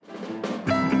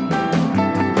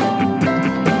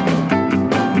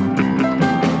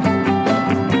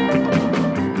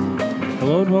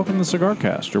welcome to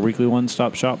CigarCast, your weekly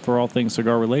one-stop shop for all things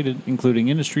cigar-related, including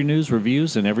industry news,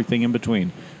 reviews, and everything in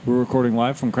between. We're recording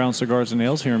live from Crown Cigars and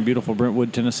Nails here in beautiful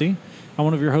Brentwood, Tennessee. I'm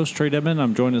one of your hosts, Trae.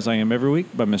 I'm joined as I am every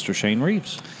week by Mr. Shane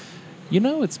Reeves. You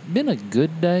know, it's been a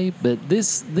good day, but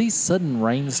these sudden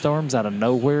rainstorms out of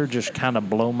nowhere just kind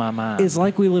of blow my mind. It's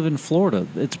like we live in Florida.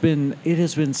 It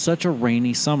has been such a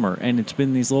rainy summer, and it's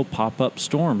been these little pop-up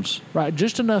storms. Right,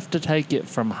 just enough to take it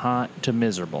from hot to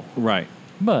miserable. Right.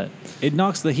 But it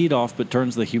knocks the heat off, but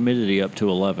turns the humidity up to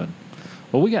 11.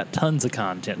 Well, we got tons of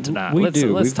content tonight. Let's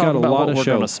We've talk about what we're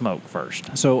going to smoke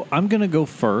first. So I'm going to go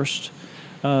first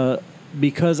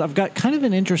because I've got kind of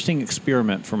an interesting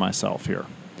experiment for myself here.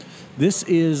 This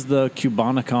is the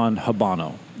Cubanacan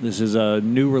Habano. This is a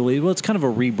new release. Well, it's kind of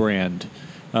a rebrand,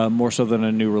 more so than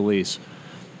a new release.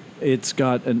 It's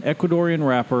got an Ecuadorian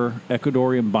wrapper,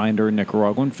 Ecuadorian binder,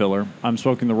 Nicaraguan filler. I'm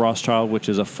smoking the Rothschilde, which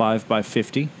is a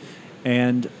 5x50.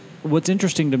 And what's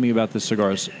interesting to me about this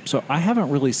cigar is, so I haven't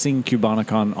really seen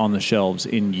Cubanacan on the shelves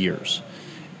in years,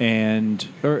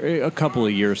 or a couple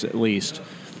of years at least.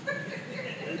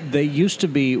 They used to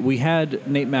be, we had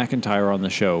Nate McIntyre on the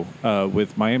show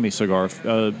with Miami Cigar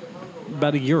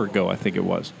about a year ago, I think it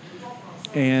was.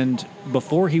 And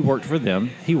before he worked for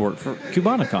them, he worked for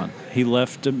Cubanacan. He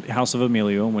left House of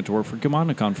Emilio and went to work for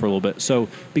Cubanacan for a little bit. So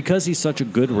because he's such a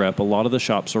good rep, a lot of the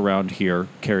shops around here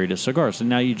carried his cigars. And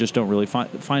now you just don't really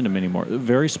find them anymore.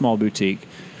 Very small boutique.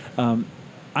 I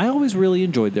always really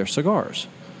enjoyed their cigars.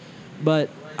 But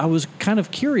I was kind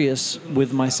of curious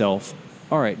with myself,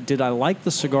 all right, did I like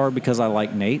the cigar because I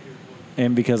like Nate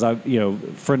and because a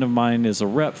friend of mine is a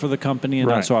rep for the company and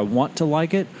right. So I want to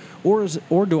like it,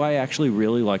 or do I actually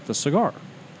really like the cigar?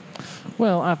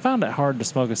 Well, I found it hard to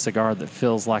smoke a cigar that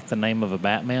feels like the name of a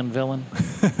Batman villain.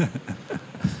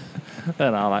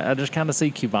 And I just kind of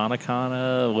see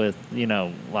Cubanacan with,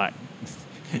 like...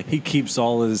 He keeps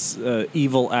all his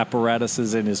evil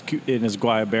apparatuses in his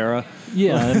guayabera.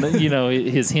 Yeah, and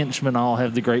his henchmen all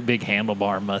have the great big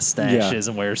handlebar mustaches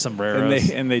and wear sombreros.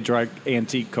 And they drive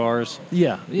antique cars.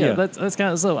 Yeah. That's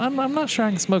kind of so. I'm not sure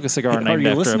I can smoke a cigar named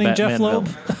after a Batman Jeff Loeb?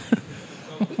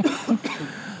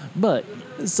 But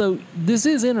so this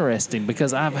is interesting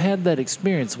because I've had that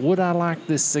experience. Would I like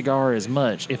this cigar as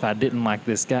much if I didn't like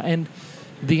this guy? And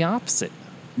the opposite.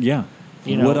 Yeah.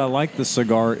 Would I like the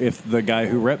cigar if the guy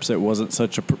who reps it wasn't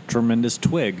such a tremendous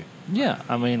twig? Yeah,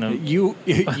 I mean... You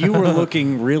were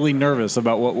looking really nervous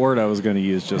about what word I was going to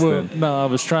use just then. No, I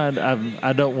was trying to...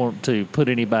 I don't want to put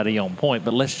anybody on point,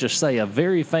 but let's just say a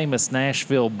very famous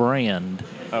Nashville brand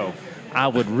I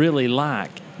would really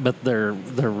like, but their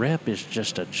rep is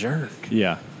just a jerk.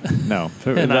 Yeah. No.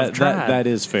 And I've tried. That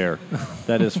is fair.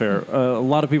 That is fair. A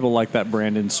lot of people like that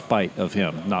brand in spite of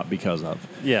him, not because of.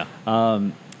 Yeah.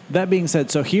 That being said,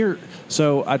 so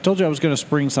I told you I was going to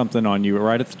spring something on you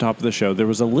right at the top of the show. There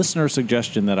was a listener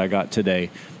suggestion that I got today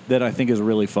that I think is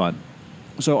really fun.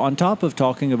 So on top of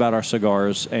talking about our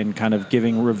cigars and kind of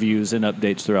giving reviews and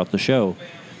updates throughout the show,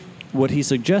 what he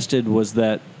suggested was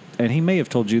that, and he may have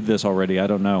told you this already, I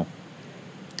don't know,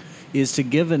 is to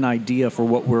give an idea for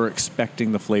what we're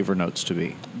expecting the flavor notes to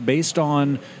be. Based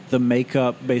on the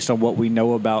makeup, based on what we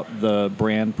know about the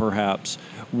brand perhaps,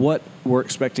 what we're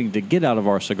expecting to get out of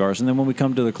our cigars, and then when we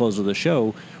come to the close of the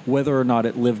show, whether or not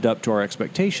it lived up to our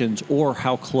expectations or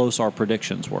how close our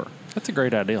predictions were. That's a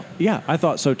great idea. Yeah, I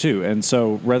thought so too. And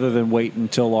so rather than wait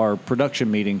until our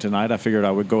production meeting tonight, I figured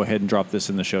I would go ahead and drop this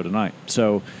in the show tonight.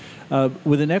 So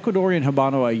with an Ecuadorian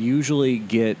Habano, I usually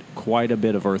get quite a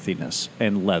bit of earthiness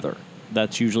and leather.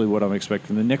 That's usually what I'm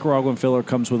expecting. The Nicaraguan filler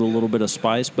comes with a little bit of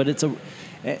spice, but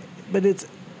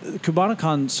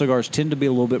Cubanacan cigars tend to be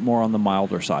a little bit more on the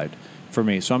milder side for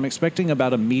me. So I'm expecting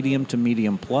about a medium to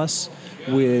medium plus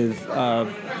with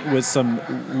some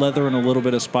leather and a little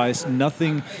bit of spice.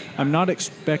 I'm not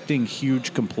expecting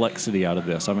huge complexity out of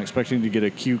this. I'm expecting to get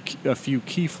a few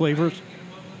key flavors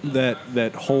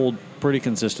that hold pretty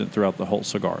consistent throughout the whole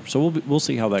cigar. So we'll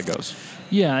see how that goes.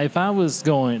 Yeah, if I was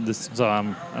going, so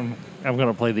I'm going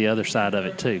to play the other side of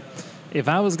it too. If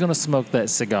I was going to smoke that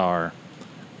cigar,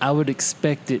 I would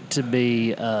expect it to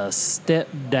be a step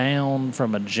down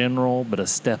from a General, but a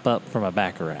step up from a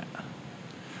Baccarat.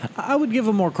 I would give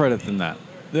them more credit than that.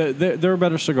 They're a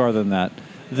better cigar than that.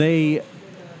 They,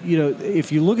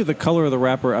 if you look at the color of the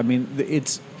wrapper, I mean,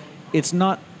 it's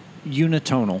not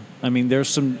unitonal. I mean, there's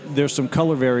some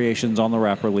color variations on the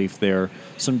wrapper leaf there,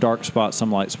 some dark spots,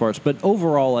 some light spots, but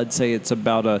overall, I'd say it's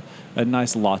about a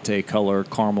nice latte color,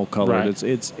 caramel color. Right.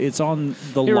 It's on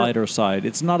the lighter side.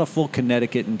 It's not a full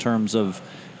Connecticut in terms of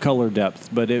color depth,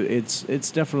 but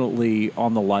it's definitely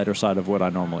on the lighter side of what I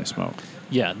normally smoke.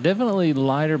 Yeah, definitely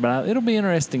lighter, but it'll be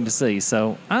interesting to see.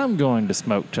 So I'm going to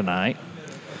smoke tonight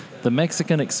the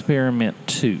Mexican Experiment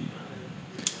 2.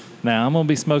 Now, I'm going to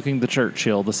be smoking the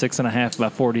Churchill, the 6.5 by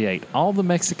 48. All the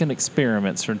Mexican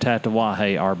Experiments from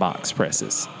Tatuaje are box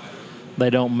presses.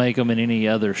 They don't make them in any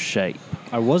other shape.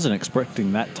 I wasn't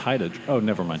expecting that tight. Oh,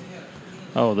 never mind.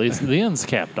 Oh, the end's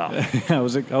capped off. I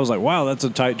was like, wow, that's a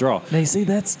tight draw. Now, you see,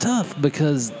 that's tough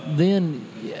because then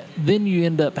you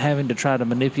end up having to try to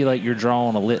manipulate your draw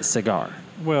on a lit cigar.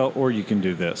 Well, or you can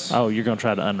do this. Oh, you're going to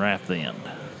try to unwrap the end.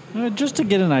 Just to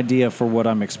get an idea for what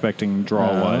I'm expecting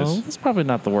draw-wise. That's probably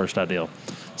not the worst idea.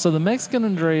 So the Mexican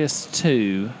Andreas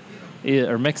 2,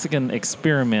 or Mexican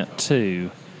Experiment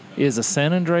 2, is a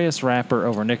San Andreas wrapper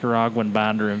over Nicaraguan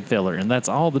binder and filler, and that's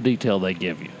all the detail they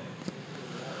give you.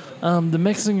 The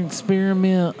Mexican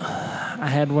Experiment, I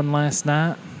had one last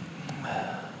night.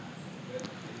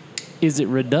 Is it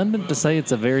redundant to say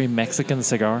it's a very Mexican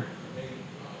cigar?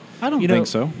 I don't think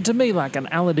so. To me, like an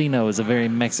Aladino is a very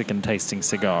Mexican-tasting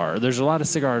cigar. There's a lot of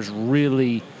cigars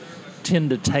really tend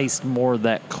to taste more of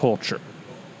that culture.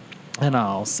 And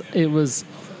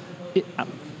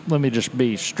let me just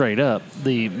be straight up.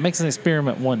 The Mexican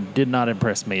Experiment 1 did not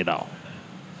impress me at all.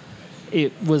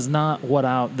 It was not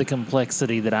the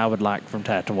complexity that I would like from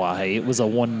Tatuaje. It was a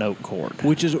one-note chord.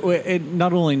 Which is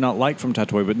not only not like from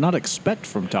Tatuaje, but not expect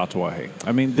from Tatuaje.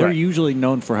 I mean, they're usually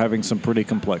known for having some pretty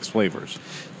complex flavors.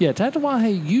 Yeah,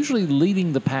 Tatuaje usually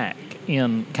leading the pack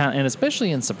and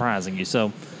especially in surprising you.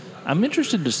 So I'm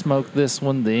interested to smoke this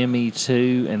one, the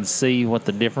ME2, and see what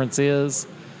the difference is,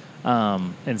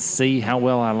 and see how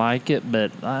well I like it.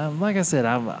 But like I said,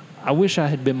 I wish I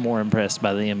had been more impressed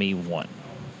by the ME1.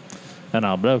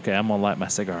 But okay, I'm going to light my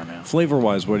cigar now.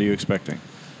 Flavor-wise, what are you expecting?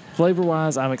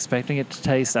 Flavor-wise, I'm expecting it to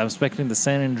taste. I'm expecting the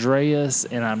San Andreas,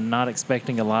 and I'm not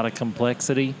expecting a lot of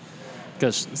complexity.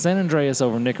 Because San Andreas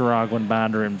over Nicaraguan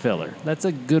binder and filler. That's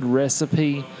a good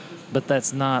recipe, but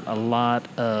that's not a lot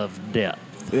of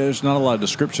depth. There's not a lot of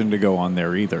description to go on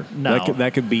there either. No.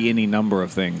 That could be any number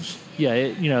of things. Yeah,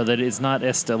 that it's not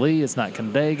Esteli, it's not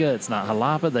Condega, it's not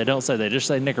Jalapa. They just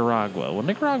say Nicaragua. Well,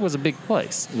 Nicaragua's a big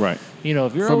place. Right.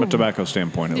 If you're from a tobacco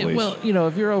standpoint, at least. Well,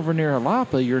 if you're over near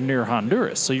Jalapa, you're near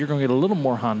Honduras, so you're going to get a little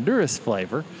more Honduras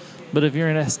flavor. But if you're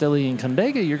in Esteli and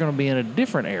Condega, you're going to be in a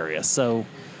different area. So,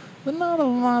 but not a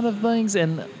lot of things.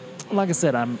 And like I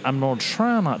said, I'm going to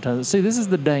try not to. See, this is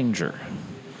the danger.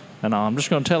 And I'm just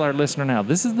going to tell our listener now,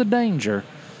 this is the danger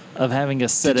of having a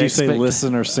set. Did you say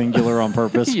listener singular on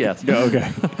purpose? Yes.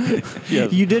 Okay.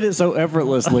 Yes. You did it so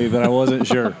effortlessly that I wasn't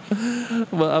sure.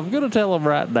 Well, I'm going to tell them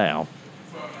right now.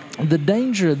 The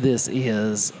danger of this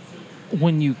is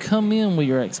when you come in with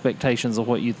your expectations of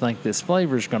what you think this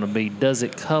flavor is going to be, does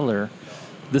it color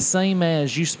the same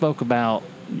as you spoke about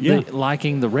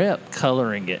liking the rep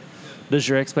coloring it? Does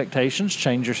your expectations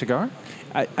change your cigar?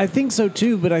 I think so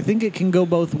too, but I think it can go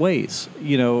both ways.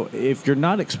 If you're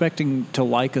not expecting to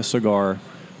like a cigar,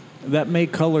 that may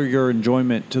color your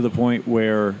enjoyment to the point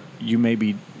where you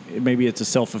maybe it's a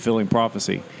self-fulfilling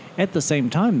prophecy. At the same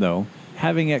time, though,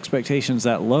 having expectations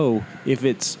that low, if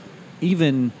it's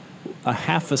even a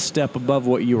half a step above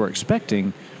what you were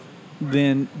expecting,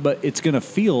 but it's going to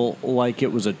feel like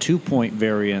it was a 2-point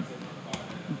variant.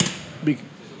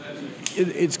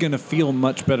 It's going to feel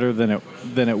much better than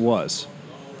it was.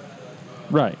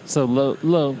 Right. So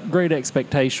low great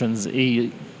expectations.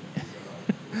 Great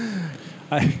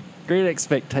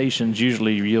expectations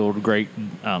usually yield great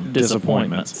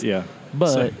disappointments. Yeah.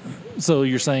 But so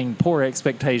you're saying poor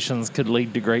expectations could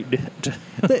lead to great.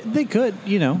 They could,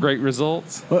 great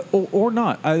results, or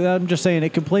not. I'm just saying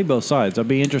it could play both sides. I'd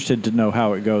be interested to know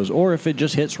how it goes, or if it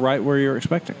just hits right where you're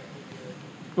expecting.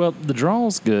 Well, the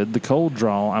draw's good. The cold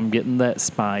draw, I'm getting that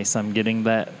spice. I'm getting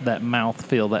that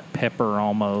mouthfeel, that pepper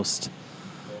almost.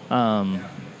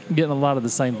 Getting a lot of the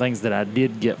same things that I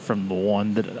did get from the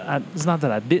one. It's not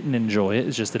that I didn't enjoy it.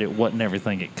 It's just that it wasn't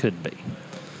everything it could be.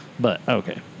 But,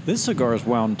 okay. This cigar is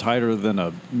wound tighter than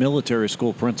a military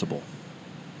school principal.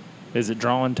 Is it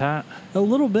drawing tight? A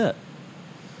little bit.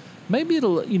 Maybe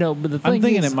it'll, but the thing I'm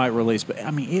thinking it might release, but,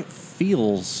 it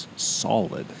feels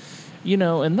solid.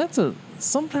 And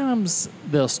sometimes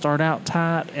they'll start out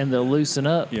tight and they'll loosen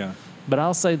up. Yeah. But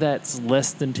I'll say that's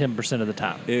less than 10% of the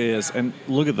time. It is. And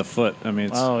look at the foot.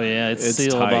 It's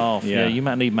sealed tight. off. Yeah, you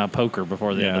might need my poker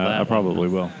before the end of that. I probably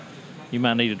will. You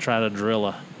might need to try to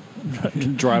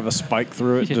drive a spike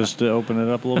through it just to open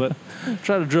it up a little bit.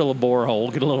 Try to drill a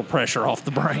borehole, get a little pressure off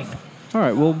the brain. All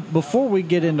right. Well, before we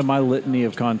get into my litany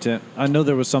of content, I know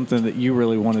there was something that you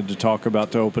really wanted to talk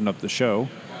about to open up the show.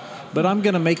 But I'm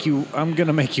gonna make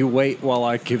you wait while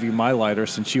I give you my lighter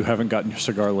since you haven't gotten your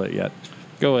cigar lit yet.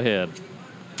 Go ahead.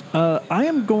 I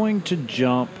am going to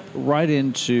jump right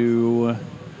into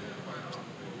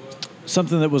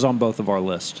something that was on both of our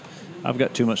list. I've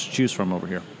got too much to choose from over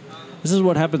here. This is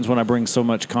what happens when I bring so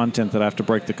much content that I have to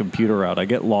break the computer out. I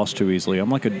get lost too easily. I'm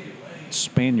like a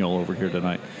spaniel over here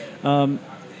tonight.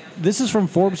 This is from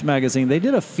Forbes magazine. They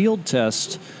did a field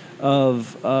test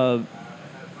of a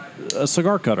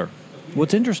cigar cutter.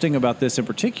 What's interesting about this in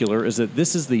particular is that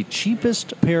this is the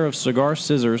cheapest pair of cigar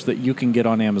scissors that you can get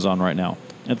on Amazon right now.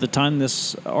 At the time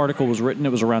this article was written, it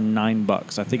was around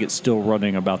 $9. I think it's still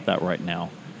running about that right now.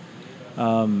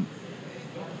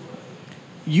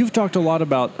 You've talked a lot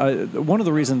about, one of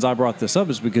the reasons I brought this up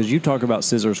is because you talk about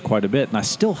scissors quite a bit, and I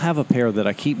still have a pair that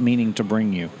I keep meaning to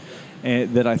bring you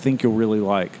that I think you'll really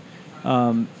like.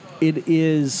 It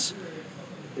is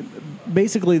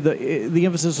basically the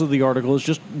emphasis of the article is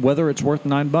just whether it's worth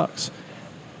 $9.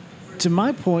 To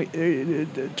my point,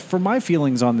 for my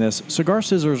feelings on this, cigar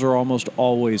scissors are almost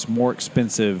always more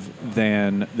expensive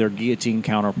than their guillotine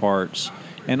counterparts,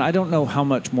 and I don't know how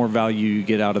much more value you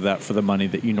get out of that for the money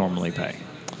that you normally pay.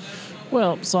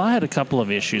 Well, so I had a couple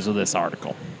of issues with this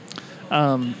article.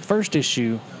 First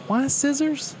issue, why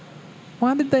scissors?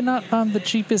 Why did they not find the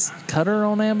cheapest cutter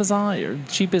on Amazon, or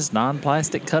cheapest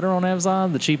non-plastic cutter on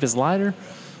Amazon, the cheapest lighter?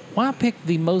 Why pick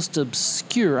the most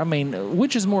obscure? I mean,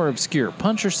 which is more obscure,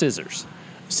 punch or scissors?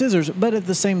 Scissors, but at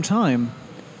the same time,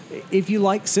 if you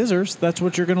like scissors, that's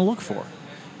what you're going to look for.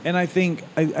 And I think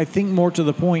more to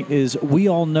the point is we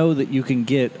all know that you can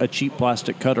get a cheap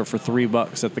plastic cutter for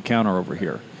 $3 at the counter over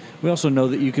here. We also know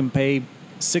that you can pay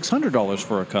 $600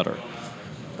 for a cutter.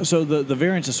 So the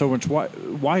variance is so much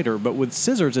wider, but with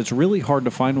scissors, it's really hard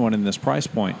to find one in this price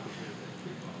point.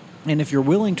 And if you're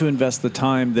willing to invest the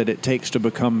time that it takes to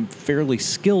become fairly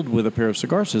skilled with a pair of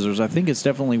cigar scissors, I think it's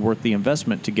definitely worth the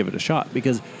investment to give it a shot,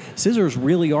 because scissors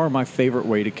really are my favorite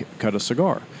way to cut a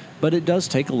cigar. But it does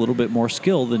take a little bit more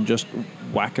skill than just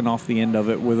whacking off the end of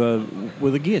it with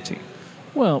a guillotine.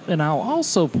 Well, and I'll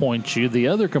also point you, the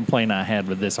other complaint I had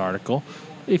with this article,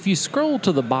 if you scroll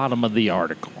to the bottom of the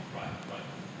article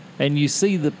and you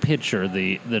see the picture,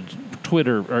 the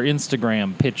Twitter or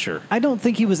Instagram picture. I don't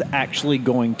think he was actually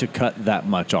going to cut that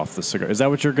much off the cigar. Is that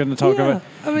what you're going to talk about?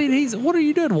 I mean, what are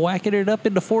you doing, whacking it up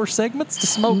into 4 segments to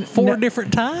smoke four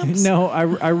different times? No,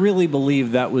 I really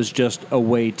believe that was just a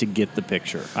way to get the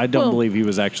picture. I don't believe he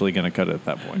was actually going to cut it at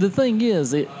that point. The thing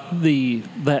is,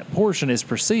 that portion is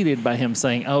preceded by him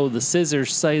saying, oh, the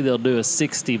scissors say they'll do a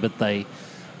 60, but they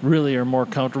really are more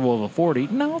comfortable with a 40.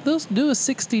 No, they'll do a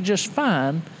 60 just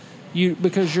fine.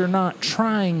 Because you're not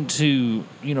trying to,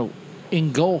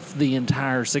 engulf the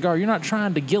entire cigar. You're not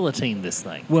trying to guillotine this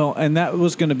thing. Well, and that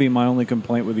was going to be my only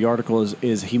complaint with the article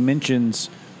is he mentions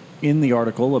in the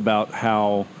article about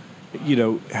how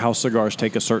cigars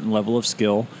take a certain level of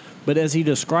skill. But as he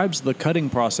describes the cutting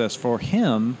process for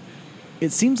him,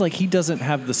 it seems like he doesn't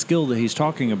have the skill that he's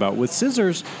talking about. With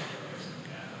scissors,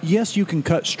 yes, you can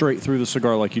cut straight through the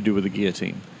cigar like you do with a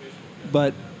guillotine.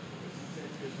 But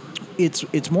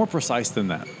it's more precise than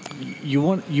that. You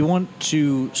want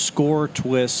to score,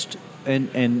 twist,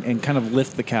 and kind of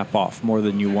lift the cap off more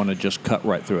than you want to just cut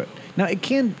right through it. Now it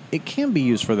can be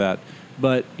used for that,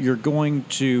 but you're going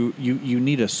to you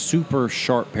need a super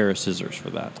sharp pair of scissors for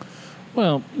that.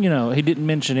 Well, he didn't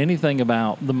mention anything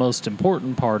about the most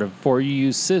important part of before you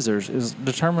use scissors is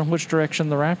determine which direction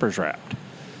the wrapper's wrapped.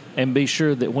 And be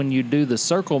sure that when you do the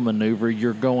circle maneuver,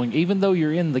 you're going, even though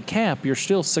you're in the cap, you're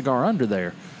still cigar under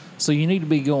there. So you need to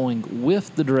be going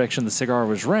with the direction the cigar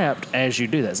was wrapped as you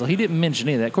do that. So he didn't mention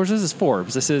any of that. Of course, this is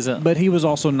Forbes. This isn't. But he was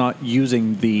also not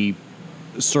using the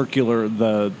circular,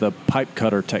 the pipe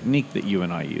cutter technique that you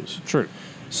and I use. True.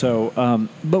 So,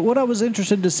 but what I was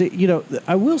interested to see,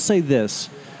 I will say this.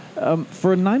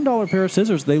 For a $9 pair of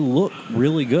scissors, they look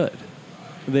really good.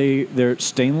 They're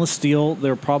stainless steel.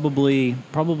 They're probably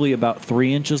about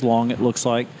 3 inches long, it looks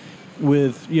like,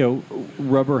 with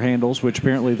rubber handles, which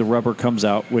apparently the rubber comes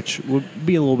out, which would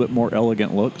be a little bit more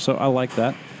elegant look. So I like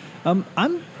that. I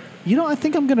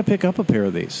think I'm going to pick up a pair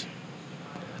of these.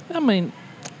 I mean,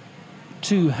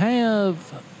 to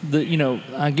have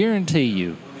I guarantee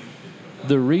you,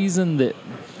 the reason that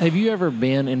have you ever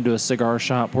been into a cigar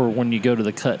shop where when you go to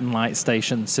the cut and light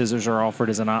station, scissors are offered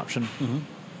as an option? Mm-hmm.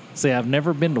 See, I've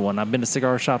never been to one. I've been to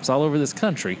cigar shops all over this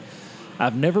country.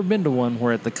 I've never been to one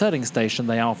where at the cutting station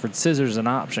they offered scissors an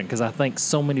option because I think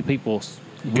so many people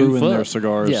ruin their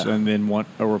cigars and then want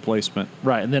a replacement.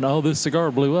 Right, and then, this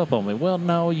cigar blew up on me. Well,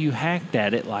 no, you hacked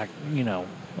at it like,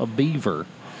 a beaver.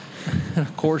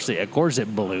 Of course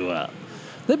it blew up.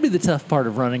 That'd be the tough part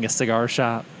of running a cigar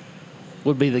shop.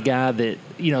 would be the guy that,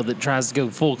 that tries to go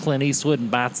full Clint Eastwood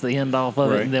and bites the end off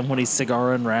of it, and then when his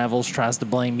cigar unravels, tries to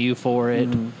blame you for it.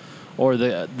 Or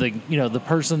the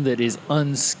person that is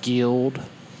unskilled.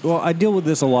 Well, I deal with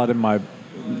this a lot in my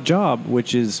job,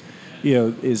 which is,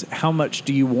 is how much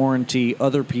do you warranty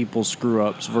other people's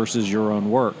screw-ups versus your own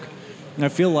work? And I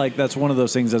feel like that's one of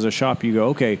those things as a shop, you go,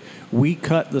 okay, we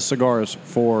cut the cigars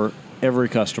for every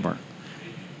customer.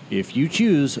 If you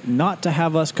choose not to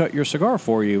have us cut your cigar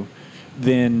for you,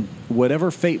 then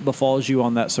whatever fate befalls you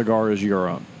on that cigar is your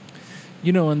own.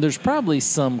 And there's probably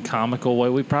some comical way.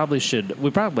 We probably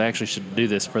actually should do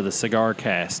this for the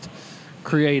CigarCast.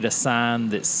 Create a sign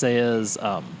that says,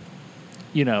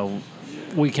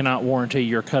 we cannot warranty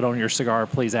your cut on your cigar.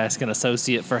 Please ask an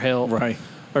associate for help. Right.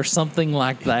 Or something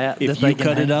like that. If you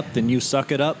cut it up, then you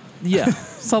suck it up. Yeah,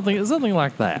 something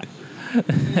like that.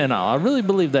 And I really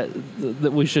believe that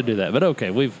we should do that. But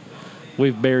okay,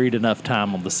 we've buried enough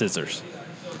time on the scissors.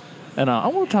 And I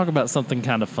want to talk about something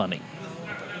kind of funny.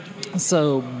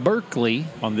 So Berkeley.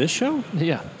 On this show?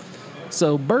 Yeah.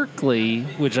 So Berkeley,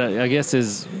 which I guess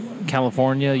is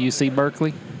California, UC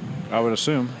Berkeley. I would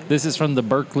assume. This is from the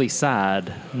Berkeley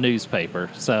Side newspaper.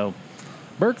 So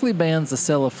Berkeley bans the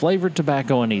sale of flavored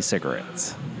tobacco and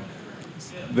e-cigarettes.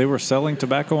 They were selling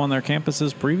tobacco on their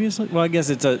campuses previously? Well, I guess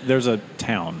there's a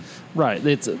town. Right.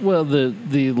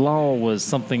 The law was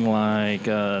something like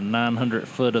 900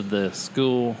 foot of the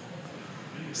school,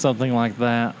 something like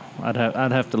that. I'd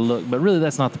have to look, but really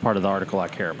that's not the part of the article I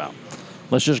care about.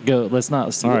 Let's just go. Let's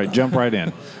not. All right, jump right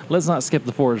in. Let's not skip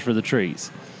the forest for the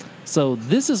trees. So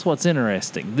this is what's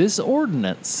interesting. This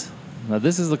ordinance. Now,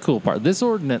 this is the cool part. This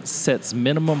ordinance sets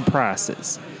minimum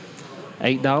prices.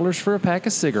 $8 for a pack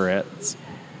of cigarettes,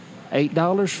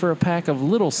 $8 for a pack of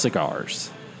little cigars,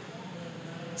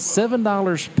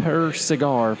 $7 per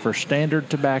cigar for standard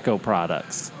tobacco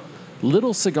products.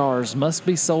 Little cigars must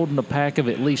be sold in a pack of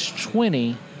at least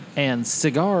 20, and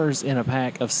cigars in a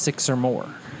pack of 6 or more.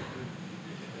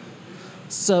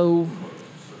 So,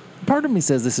 part of me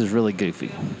says this is really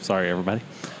goofy. Sorry, everybody.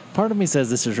 Part of me says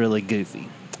this is really goofy.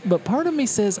 But part of me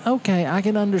says, okay, I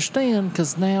can understand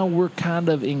because now we're kind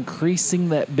of increasing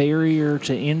that barrier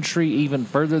to entry even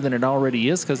further than it already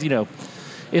is. Because,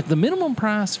 if the minimum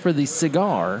price for the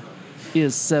cigar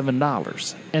is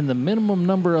 $7 and the minimum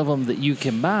number of them that you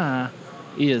can buy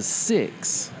is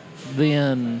 6,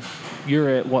 then you're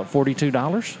at,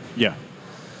 $42? Yeah.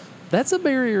 That's a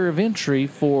barrier of entry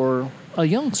for a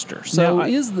youngster. So Now,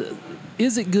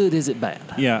 is it good? Is it bad?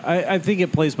 Yeah, I think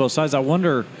it plays both sides. I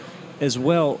wonder as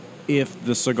well if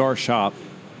the cigar shop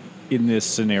in this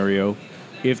scenario,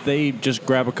 if they just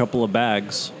grab a couple of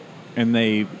bags and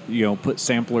they, put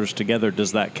samplers together,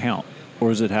 does that count? Or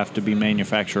does it have to be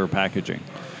manufacturer packaging?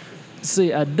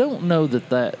 See, I don't know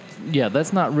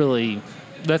that's not really,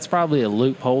 that's probably a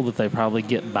loophole that they probably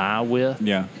get by with.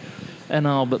 Yeah. And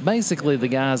all, but basically the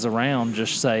guys around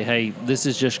just say, hey, this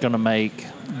is just going to make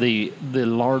the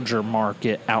larger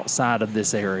market outside of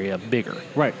this area bigger.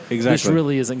 Right, exactly. This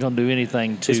really isn't going to do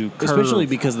anything to curb. Especially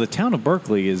because the town of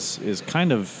Berkeley is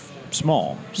kind of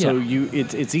small. So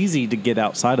it's easy to get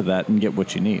outside of that and get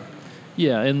what you need.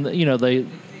 Yeah, and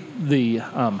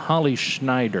Holly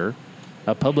Schneider,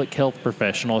 a public health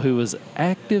professional who was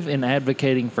active in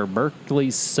advocating for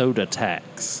Berkeley's soda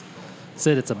tax,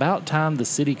 said it's about time the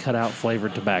city cut out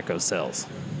flavored tobacco sales.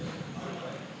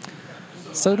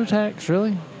 Soda tax,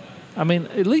 really? I mean,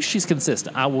 at least she's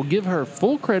consistent. I will give her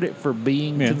full credit for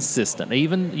being consistent,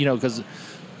 even, because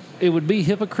it would be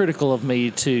hypocritical of me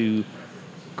to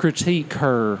critique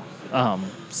her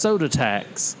soda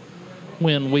tax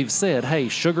when we've said, hey,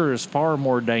 sugar is far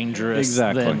more dangerous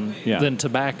than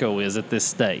tobacco is at this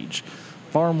stage.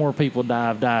 Far more people die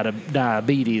of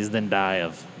diabetes than die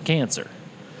of cancer.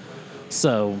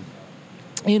 So,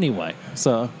 anyway,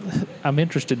 I'm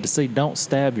interested to see. Don't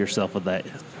stab yourself with that.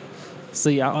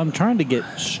 See, I'm trying to get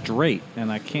straight, and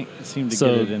I can't seem to get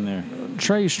it in there.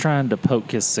 Trae's trying to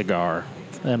poke his cigar,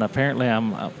 and apparently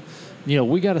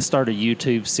we got to start a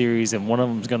YouTube series, and one of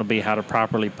them is going to be how to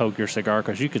properly poke your cigar,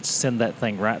 because you could send that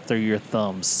thing right through your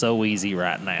thumb so easy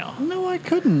right now. No, I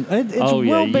couldn't.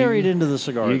 It's buried into the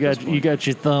cigar. You got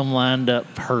your thumb lined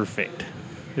up perfect.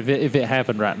 If it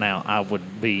happened right now, I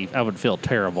would feel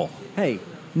terrible. Hey,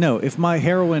 no, if my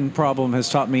heroin problem has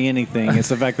taught me anything, it's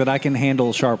the fact that I can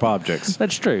handle sharp objects.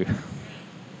 That's true.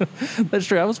 That's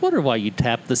true. I was wondering why you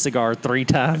tapped the cigar 3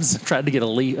 times, tried to get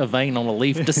a vein on a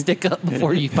leaf to stick up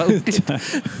before you poked it. I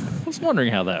was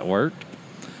wondering how that worked.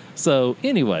 So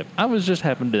anyway, I was just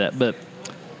happening to do that.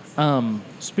 But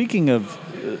speaking of,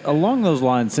 along those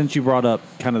lines, since you brought up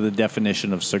kind of the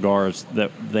definition of cigars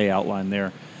that they outline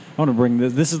there, I want to bring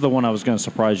this is the one I was going to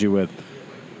surprise you with.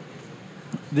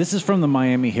 This is from the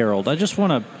Miami Herald. I just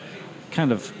want to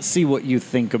kind of see what you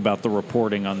think about the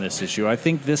reporting on this issue. I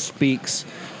think this speaks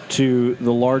to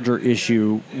the larger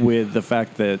issue with the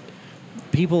fact that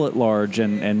people at large,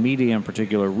 and media in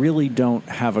particular, really don't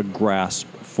have a grasp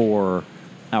for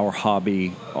our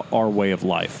hobby, our way of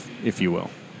life, if you will.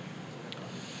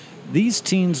 These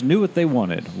teens knew what they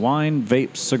wanted: wine,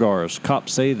 vapes, cigars.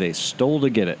 Cops say they stole to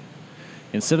get it.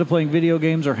 Instead of playing video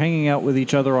games or hanging out with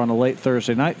each other on a late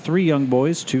Thursday night, 3 young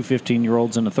boys, 2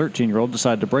 15-year-olds and a 13-year-old,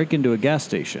 decided to break into a gas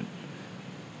station.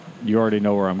 You already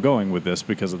know where I'm going with this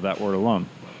because of that word alone.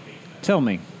 Tell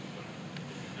me,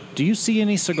 do you see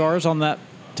any cigars on that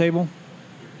table?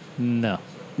 No.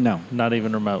 No. Not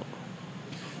even remote.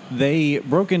 They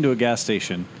broke into a gas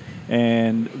station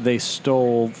and they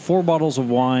stole 4 bottles of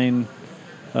wine,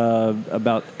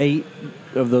 about 8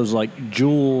 of those like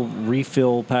Jewel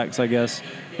refill packs, I guess,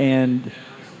 and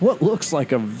what looks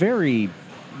like a very,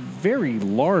 very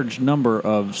large number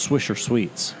of Swisher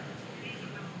Sweets.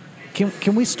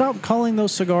 Can we stop calling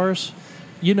those cigars?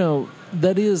 You know,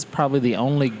 that is probably the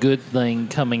only good thing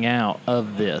coming out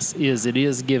of this, is it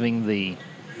is giving the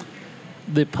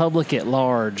public at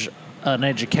large an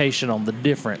education on the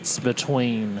difference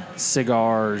between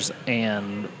cigars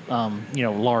and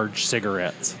large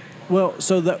cigarettes. Well,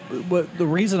 so the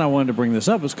reason I wanted to bring this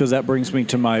up is because that brings me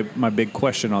to my big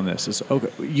question on this. Is, okay,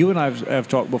 you and I have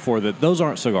talked before that those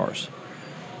aren't cigars.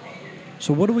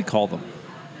 So what do we call them?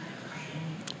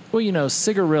 Well,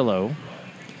 cigarillo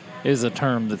is a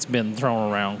term that's been thrown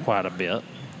around quite a bit.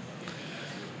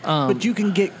 But you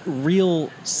can get real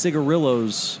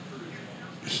cigarillos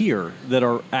here that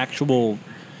are actual,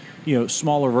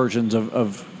 smaller versions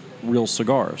of real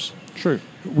cigars. True.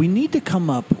 We need to come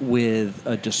up with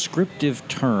a descriptive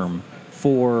term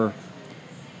for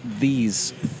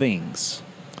these things.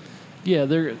 Yeah,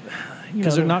 they're...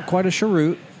 Because they're not quite a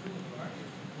cheroot.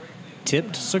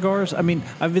 Tipped cigars? I mean,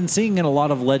 I've been seeing in a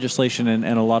lot of legislation and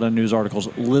a lot of news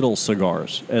articles, little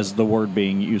cigars as the word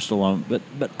being used alone. But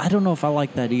I don't know if I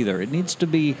like that either. It needs to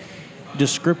be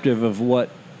descriptive of what...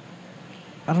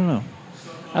 I don't know.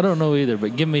 I don't know either,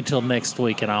 but give me till next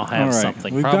week and I'll have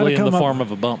something. We've probably in the form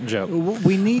of a bump joke.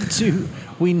 We need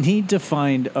to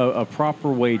find a proper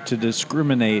way to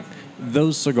discriminate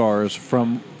those cigars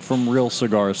from real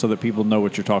cigars so that people know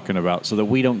what you're talking about, so that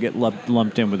we don't get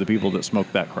lumped in with the people that smoke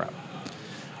that crap.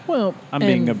 Well, I'm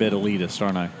being a bit elitist,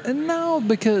 aren't I? No,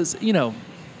 because, do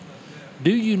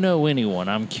you know anyone?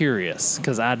 I'm curious,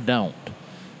 because I don't.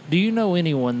 Do you know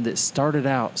anyone that started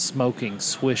out smoking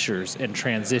Swishers and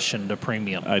transitioned to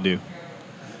premium? I do.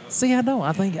 See, I don't.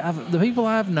 I think the people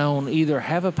I've known either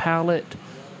have a palate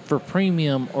for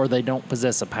premium or they don't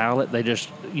possess a palate. They just,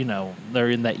 they're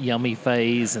in that yummy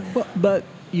phase. But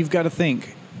you've got to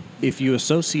think, if you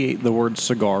associate the word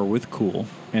cigar with cool,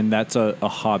 and that's a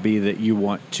hobby that you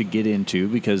want to get into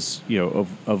because,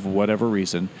 of whatever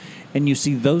reason, and you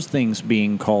see those things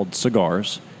being called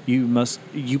cigars,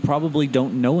 you probably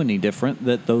don't know any different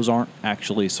that those aren't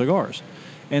actually cigars.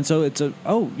 And so it's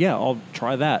I'll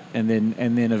try that, and then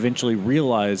eventually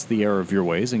realize the error of your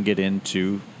ways and get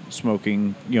into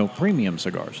smoking, premium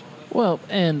cigars. Well,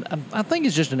 and I think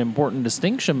it's just an important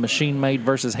distinction, machine-made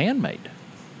versus handmade.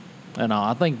 And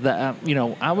I think that,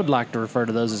 I would like to refer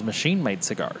to those as machine-made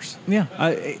cigars. Yeah,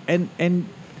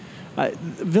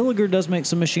 Villiger does make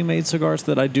some machine-made cigars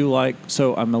that I do like,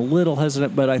 so I'm a little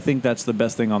hesitant, but I think that's the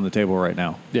best thing on the table right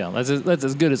now. Yeah, that's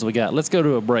as good as we got. Let's go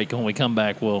to a break. When we come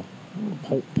back, we'll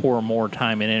pour more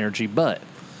time and energy. But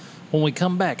when we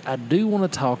come back, I do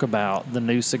want to talk about the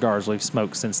new cigars we've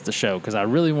smoked since the show, because I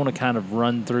really want to kind of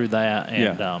run through that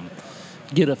and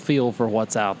get a feel for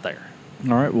what's out there.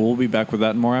 All right, well, we'll be back with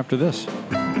that and more after this.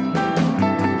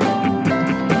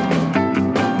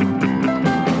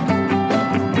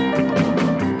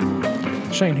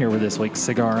 Shane here with this week's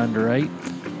Cigar Under 8.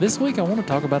 This week I want to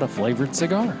talk about a flavored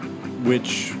cigar.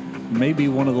 Which may be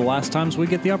one of the last times we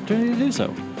get the opportunity to do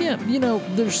so. Yeah,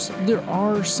 there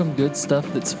are some good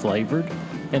stuff that's flavored,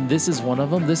 and this is one of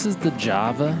them. This is the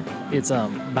Java. It's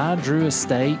by Drew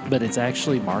Estate, but it's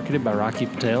actually marketed by Rocky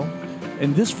Patel.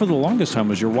 And this, for the longest time,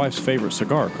 was your wife's favorite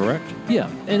cigar, correct? Yeah,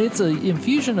 and it's an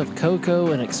infusion of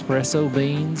cocoa and espresso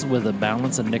beans with a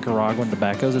balance of Nicaraguan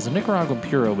tobaccos. It's a Nicaraguan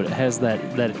Puro, but it has that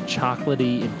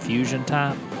chocolatey infusion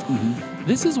type. Mm-hmm.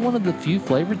 This is one of the few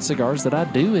flavored cigars that I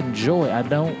do enjoy.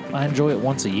 I enjoy it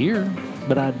once a year,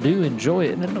 but I do enjoy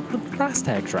it. And the price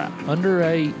tag's right. Under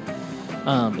 8.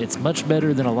 It's much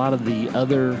better than a lot of the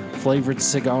other flavored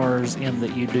cigars in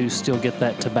that you do still get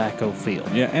that tobacco feel.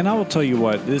 Yeah, and I will tell you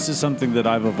what, this is something that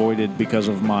I've avoided because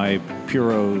of my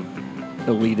Puro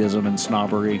elitism and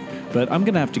snobbery, but I'm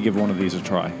going to have to give one of these a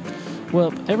try.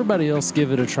 Well, everybody else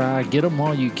give it a try. Get them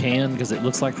while you can because it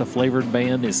looks like the flavored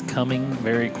ban is coming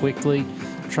very quickly.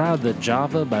 Try the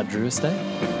Java by Drew Estate.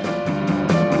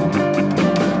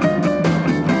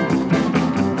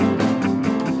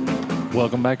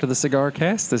 Welcome back to the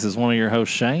CigarCast. This is one of your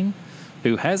hosts, Shane,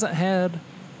 who hasn't had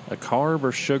a carb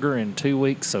or sugar in 2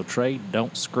 weeks, so Trae,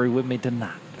 don't screw with me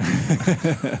tonight.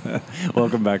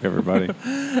 Welcome back, everybody.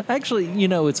 Actually, you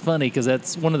know, it's funny because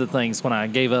that's one of the things when I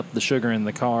gave up the sugar and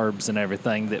the carbs and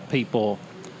everything that people,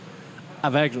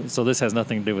 so this has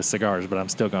nothing to do with cigars, but I'm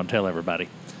still going to tell everybody.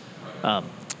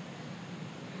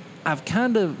 I've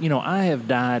kind of, I have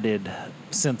dieted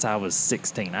since I was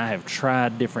 16. I have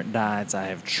tried different diets. I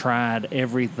have tried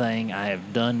everything. I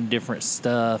have done different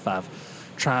stuff. I've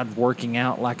tried working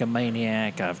out like a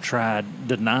maniac. I've tried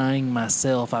denying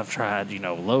myself. I've tried,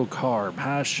 low carb,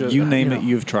 high sugar. You name it,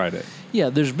 you've tried it.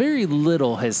 Yeah, there's very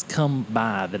little has come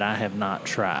by that I have not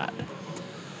tried.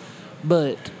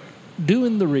 But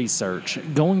doing the research,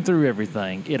 going through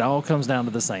everything, it all comes down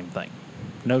to the same thing.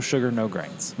 No sugar, no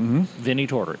grains. Mm-hmm. Vinnie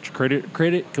Tortorich.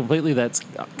 Credit completely. That's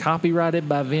copyrighted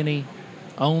by Vinnie,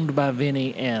 owned by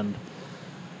Vinnie, and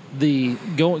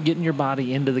getting your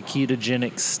body into the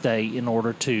ketogenic state in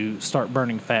order to start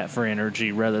burning fat for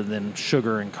energy rather than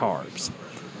sugar and carbs.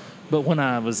 But when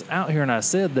I was out here and I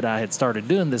said that I had started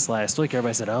doing this last week,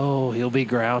 everybody said, "Oh, he'll be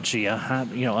grouchy.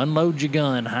 Unload your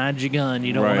gun, hide your gun.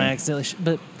 You don't want to accidentally."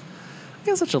 But I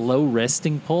got such a low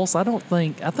resting pulse. I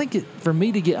think for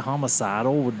me to get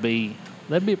homicidal that'd be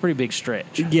a pretty big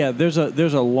stretch. Yeah, there's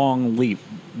a long leap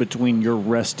between your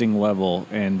resting level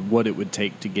and what it would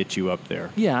take to get you up there.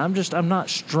 Yeah, I'm not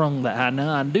strung that high.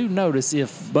 Now I do notice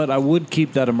but I would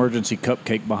keep that emergency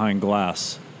cupcake behind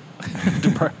glass.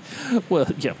 Well,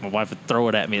 yeah, my wife would throw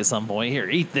it at me at some point. Here,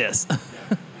 eat this.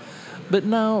 But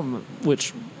no,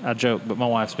 which I joke, but my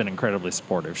wife's been incredibly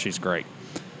supportive. She's great.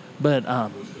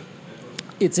 But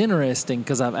it's interesting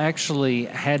because I've actually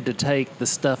had to take the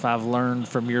stuff I've learned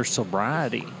from your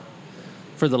sobriety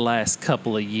for the last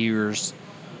couple of years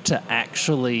to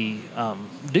actually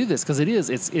do this, because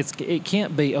it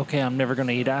can't be, okay, I'm never going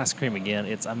to eat ice cream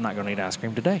again. I'm not going to eat ice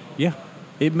cream today. Yeah.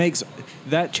 It makes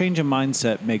that change of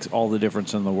mindset makes all the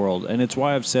difference in the world. And it's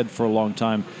why I've said for a long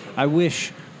time, I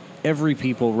wish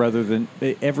everybody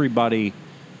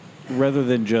rather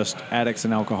than just addicts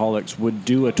and alcoholics would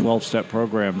do a 12-step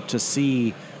program to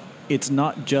see it's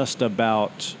not just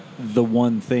about the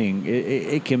one thing.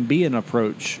 It can be an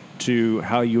approach to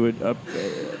how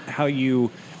you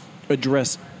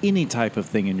address any type of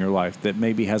thing in your life that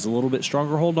maybe has a little bit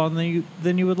stronger hold on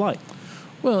than you would like.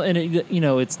 Well, and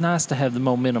it's nice to have the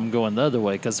momentum going the other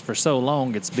way, because for so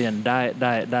long it's been diet.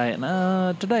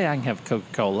 And today I can have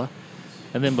Coca-Cola,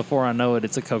 and then before I know it,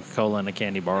 it's a Coca-Cola and a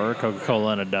candy bar, or a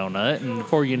Coca-Cola and a donut, and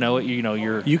before you know it,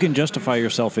 you can justify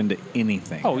yourself into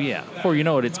anything. Oh yeah, before you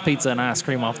know it, it's pizza and ice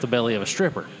cream off the belly of a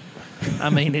stripper.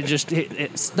 I mean,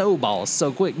 it snowballs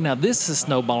so quick. Now, this is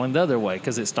snowballing the other way,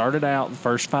 because it started out the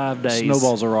first 5 days.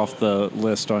 Snowballs are off the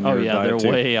list on your diet, they're too.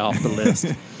 way off the list.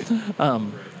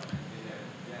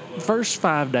 First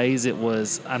 5 days, it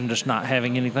was, I'm just not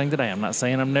having anything today. I'm not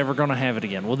saying I'm never going to have it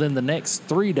again. Well, then the next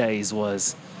 3 days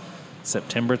was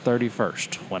September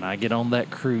 31st. When I get on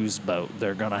that cruise boat,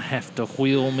 they're going to have to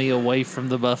wheel me away from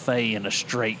the buffet in a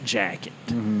straight jacket.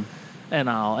 Mm-hmm.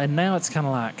 And now it's kind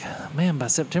of like, man, by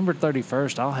September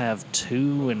 31st, I'll have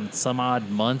 2 and some odd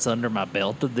months under my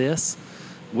belt of this.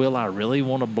 Will I really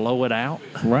want to blow it out?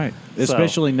 Right.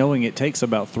 Especially knowing it takes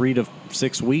about 3 to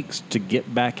 6 weeks to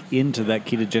get back into that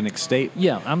ketogenic state.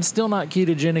 Yeah, I'm still not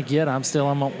ketogenic yet.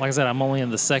 Like I said, I'm only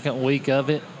in the second week of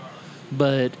it.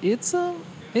 But it's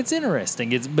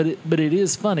interesting. But it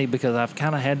is funny, because I've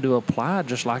kind of had to apply,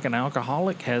 just like an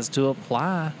alcoholic has to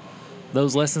apply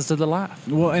those lessons to the life.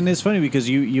 Well, and it's funny because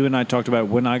you and I talked about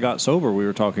when I got sober, we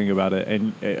were talking about it,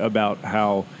 and about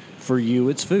how for you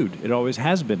it's food. It always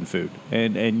has been food.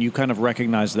 And you kind of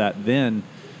recognized that then.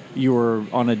 You were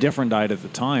on a different diet at the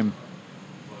time.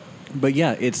 But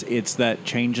yeah, it's that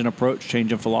change in approach,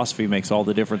 change in philosophy makes all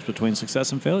the difference between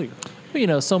success and failure.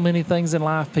 So many things in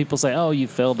life, people say, oh, you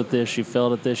failed at this, you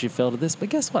failed at this, you failed at this. But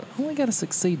guess what? I only got to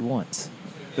succeed once.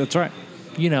 That's right.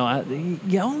 You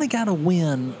only got to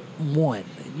win one.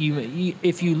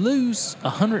 If you lose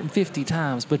 150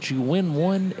 times, but you win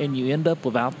one and you end up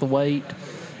without the weight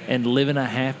and living a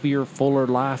happier, fuller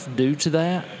life due to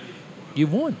that,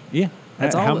 you've won. Yeah.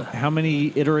 That's how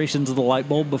many iterations of the light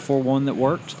bulb before one that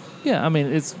worked? Yeah, I mean,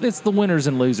 it's the winners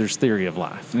and losers theory of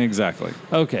life. Exactly.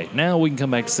 Okay, now we can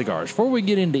come back to cigars. Before we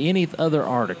get into any other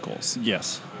articles.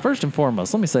 Yes. First and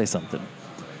foremost, let me say something.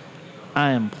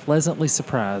 I am pleasantly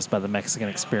surprised by the Mexican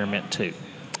experiment, too.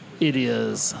 It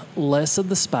is less of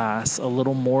the spice, a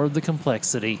little more of the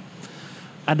complexity.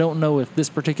 I don't know if this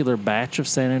particular batch of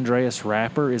San Andreas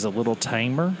wrapper is a little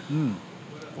tamer,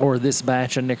 or this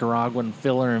batch of Nicaraguan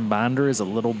filler and binder is a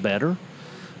little better,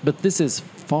 but this is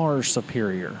far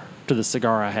superior to the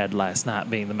cigar I had last night,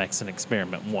 being the Mexican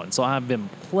Experiment 1. So I've been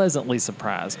pleasantly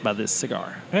surprised by this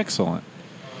cigar. Excellent.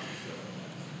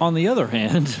 On the other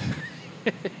hand,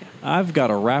 I've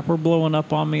got a wrapper blowing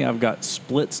up on me. I've got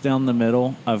splits down the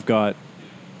middle. I've got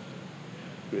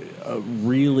a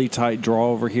really tight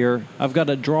draw over here. I've got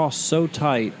a draw so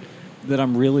tight that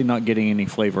I'm really not getting any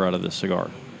flavor out of this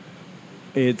cigar.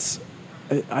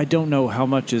 I don't know how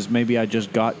much is maybe I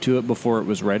just got to it before it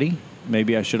was ready.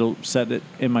 Maybe I should have set it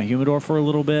in my humidor for a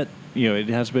little bit. You know, it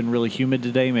has been really humid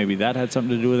today. Maybe that had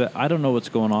something to do with it. I don't know what's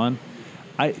going on.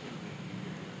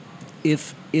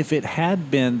 If it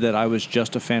had been that I was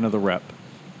just a fan of the rep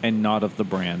and not of the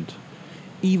brand,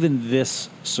 even this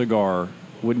cigar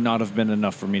would not have been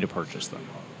enough for me to purchase them.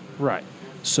 Right.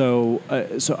 So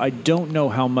I don't know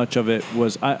how much of it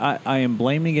was. I am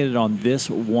blaming it on this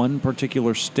one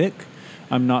particular stick.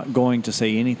 I'm not going to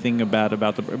say anything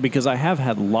about because I have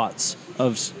had lots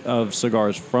of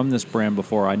cigars from this brand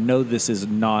before. I know this is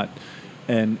not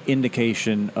an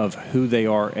indication of who they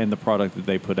are and the product that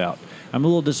they put out. I'm a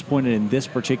little disappointed in this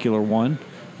particular one,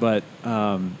 but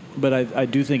I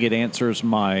do think it answers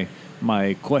my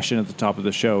question at the top of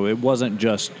the show. It wasn't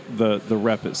just the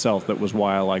rep itself that was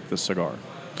why I like this cigar.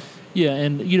 Yeah,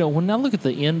 and, you know, when I look at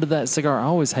the end of that cigar, I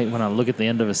always hate when I look at the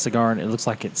end of a cigar and it looks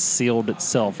like it's sealed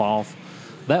itself off.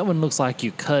 That one looks like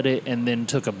you cut it and then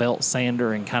took a belt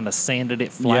sander and kind of sanded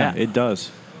it flat. Yeah, it does.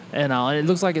 And it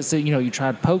looks like it's, you know, you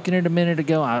tried poking it a minute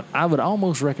ago. I would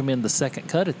almost recommend the second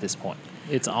cut at this point.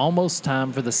 It's almost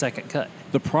time for the second cut.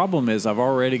 The problem is I've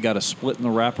already got a split in the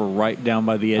wrapper right down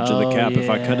by the edge of the cap. If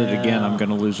I cut it again, I'm going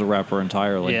to lose the wrapper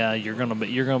entirely. Yeah, you're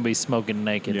gonna be smoking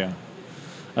naked. Yeah.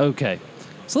 Okay,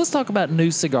 so let's talk about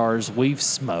new cigars we've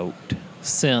smoked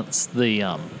since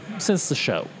the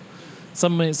show.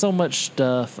 So much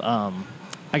stuff.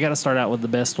 I got to start out with the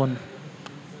best one.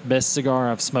 Best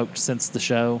cigar I've smoked since the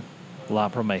show, La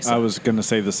Promesa. I was going to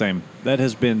say the same. That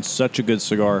has been such a good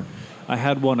cigar. I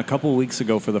had one a couple of weeks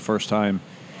ago for the first time,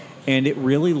 and it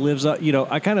really lives up. You know,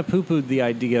 I kind of poo-pooed the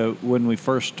idea when we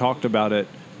first talked about it.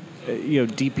 You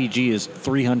know, DPG is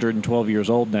 312 years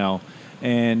old now,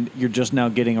 and you're just now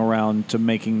getting around to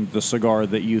making the cigar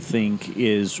that you think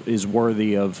is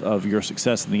worthy of your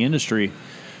success in the industry.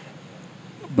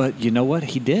 But you know what?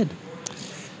 He did.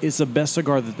 It's the best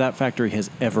cigar that factory has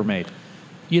ever made.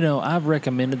 You know, I've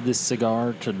recommended this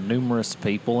cigar to numerous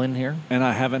people in here. And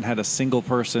I haven't had a single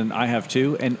person. I have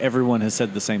too, and everyone has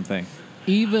said the same thing.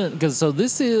 Even, because, so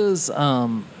this is,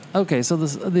 okay, so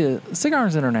the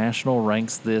Cigars International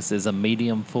ranks this as a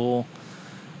medium full.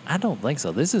 I don't think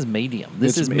so. This is medium.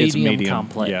 This is medium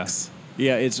complex.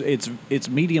 Yeah, it's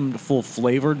medium full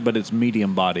flavored, but it's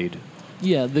medium bodied.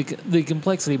 Yeah, the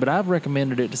complexity, but I've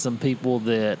recommended it to some people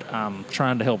that I'm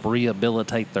trying to help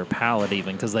rehabilitate their palate,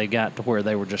 even because they got to where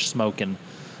they were just smoking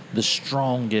the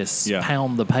strongest,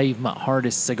 pound the pavement,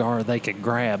 hardest cigar they could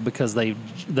grab because they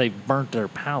burnt their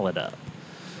palate up.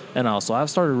 And also, I've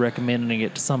started recommending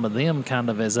it to some of them kind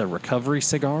of as a recovery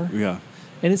cigar. Yeah.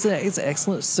 And it's an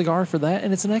excellent cigar for that,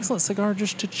 and it's an excellent cigar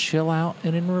just to chill out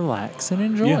and relax and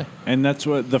enjoy. Yeah, and that's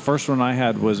what the first one I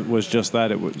had was just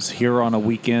that. It was here on a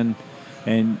weekend.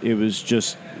 And it was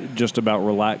just about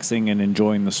relaxing and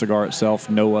enjoying the cigar itself.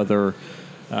 No other,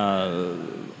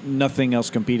 nothing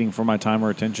else competing for my time or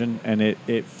attention. And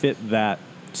it fit that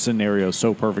scenario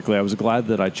so perfectly. I was glad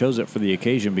that I chose it for the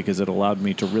occasion because it allowed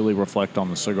me to really reflect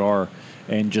on the cigar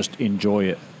and just enjoy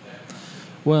it.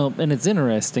 Well, and it's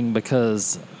interesting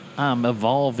because I'm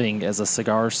evolving as a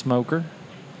cigar smoker.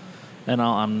 And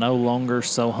I'm no longer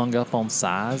so hung up on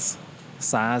size.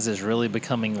 Size is really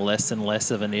becoming less and less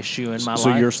of an issue in my life.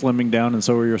 So you're slimming down, and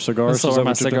so are your cigars? And so are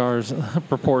my cigars,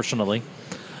 proportionally.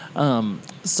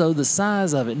 So the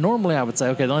size of it, normally I would say,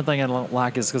 okay, the only thing I don't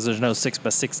like is because there's no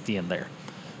 6x60 in there.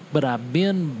 But I've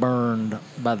been burned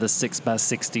by the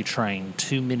 6x60 train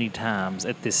too many times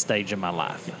at this stage in my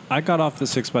life. I got off the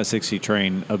 6x60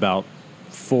 train about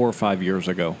 4 or 5 years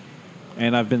ago.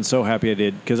 And I've been so happy I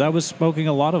did because I was smoking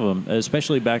a lot of them,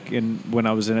 especially back when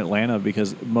I was in Atlanta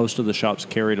because most of the shops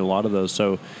carried a lot of those.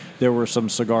 So there were some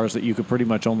cigars that you could pretty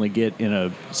much only get in a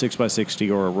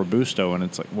 6x60 or a Robusto. And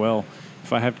it's like, well,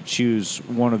 if I have to choose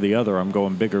one or the other, I'm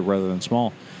going bigger rather than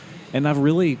small. And I've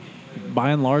really,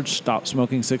 by and large, stopped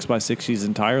smoking 6x60s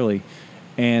entirely.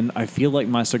 And I feel like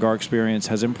my cigar experience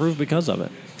has improved because of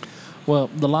it. Well,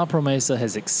 the La Promesa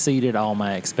has exceeded all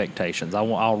my expectations.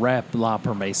 I'll wrap La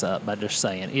Promesa up by just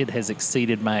saying it has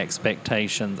exceeded my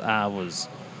expectations. I was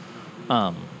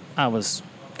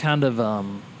kind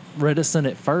of reticent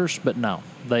at first, but no,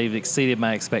 they've exceeded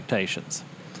my expectations.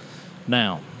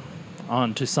 Now,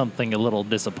 on to something a little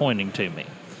disappointing to me.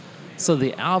 So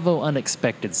the Alvo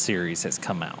Unexpected series has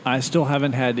come out. I still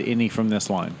haven't had any from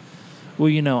this line.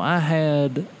 Well, I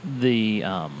had the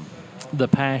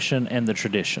Passion and the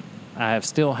Tradition. I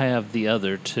still have the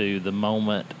other two, the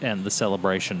Moment and the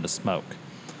Celebration to Smoke.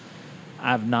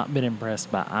 I've not been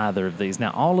impressed by either of these.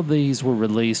 Now, all of these were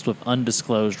released with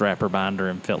undisclosed wrapper binder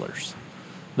and fillers.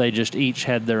 They just each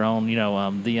had their own,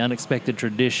 the Unexpected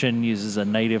Tradition uses a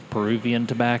native Peruvian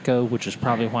tobacco, which is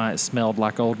probably why it smelled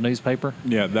like old newspaper.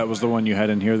 Yeah, that was the one you had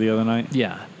in here the other night?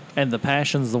 Yeah. And the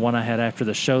Passion's the one I had after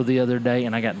the show the other day,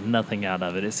 and I got nothing out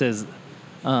of it. It says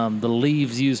the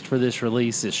leaves used for this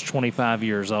release is 25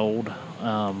 years old.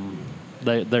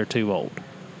 They're too old.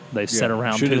 They've sat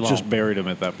around too long. Should have just buried them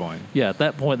at that point. Yeah, at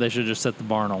that point, they should just set the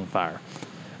barn on fire.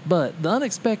 But the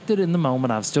Unexpected in the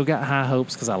Moment, I've still got high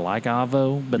hopes because I like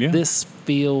Alvo, but this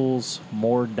feels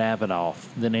more Davidoff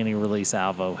than any release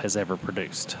Alvo has ever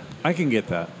produced. I can get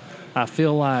that. I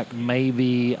feel like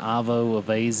maybe Alvo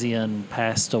Avazian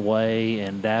passed away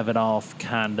and Davidoff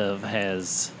kind of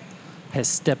has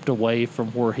stepped away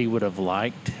from where he would have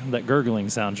liked. That gurgling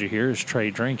sound you hear is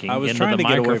Trae drinking I was into trying the to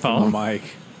get away microphone. from the mic.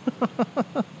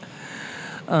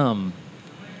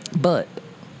 But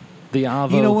the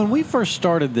Alvo... when we first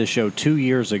started this show 2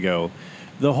 years ago,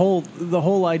 the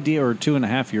whole idea, or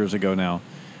 2.5 years ago now,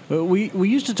 we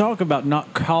used to talk about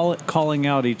not calling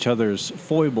out each other's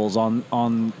foibles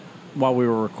on while we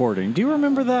were recording. Do you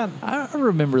remember that? I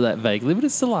remember that vaguely, but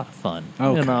it's a lot of fun.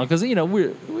 Okay. Because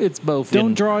it's both.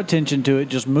 Don't draw attention to it.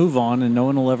 Just move on, and no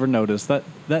one will ever notice. That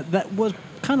was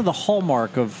kind of the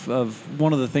hallmark of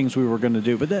one of the things we were going to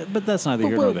do. But that's neither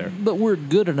here nor there. But we're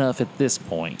good enough at this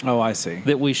point. Oh, I see.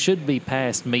 That we should be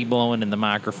past me blowing in the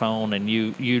microphone and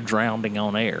you drowning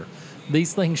on air.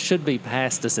 These things should be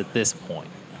past us at this point.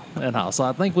 And so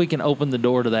I think we can open the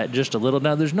door to that just a little.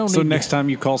 Now, there's no need. So next time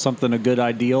you call something a good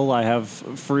ideal, I have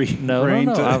free reign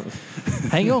to...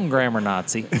 Hang on, grammar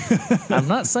Nazi. I'm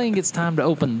not saying it's time to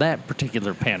open that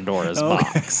particular Pandora's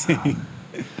box.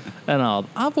 And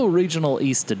Alvo Regional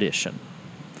East Edition.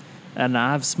 And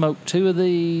I've smoked two of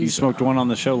these. You smoked one on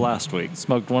the show last week.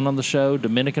 Smoked one on the show.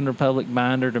 Dominican Republic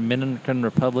binder, Dominican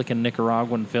Republic and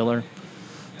Nicaraguan filler.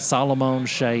 Solomon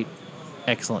shape.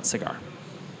 Excellent cigar.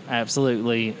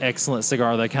 Absolutely excellent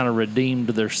cigar. They kind of redeemed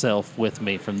themselves with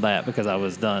me from that because I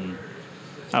was done.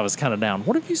 I was kind of down.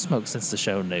 What have you smoked since the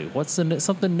show new? What's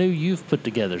something new you've put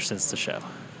together since the show?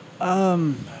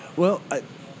 Well,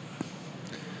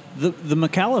 the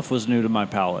McAuliffe was new to my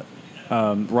palate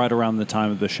right around the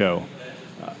time of the show.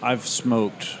 I've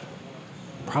smoked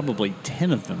probably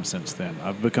 10 of them since then.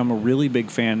 I've become a really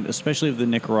big fan, especially of the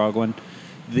Nicaraguan.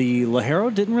 The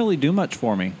Ligero didn't really do much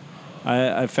for me.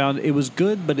 I found it was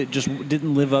good, but it just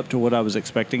didn't live up to what I was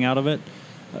expecting out of it.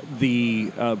 The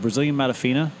Brazilian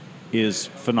Matafina is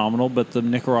phenomenal, but the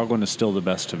Nicaraguan is still the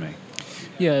best to me.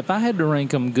 Yeah, if I had to rank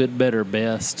them good, better,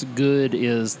 best, good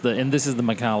is and this is the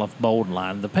McAuliffe Bold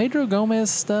line. The Pedro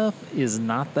Gomez stuff is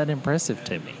not that impressive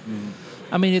to me.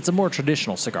 I mean, it's a more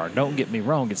traditional cigar. Don't get me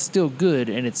wrong; it's still good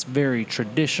and it's very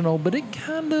traditional, but it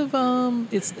kind of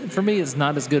for me, it's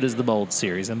not as good as the Bold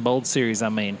series. And Bold series, I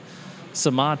mean,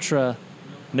 Sumatra,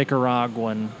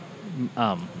 Nicaraguan,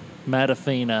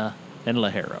 Matafina, and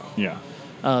Ligero. Yeah.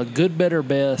 Good, better,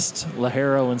 best.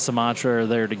 Ligero and Sumatra are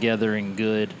there together in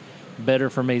good. Better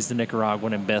for me is the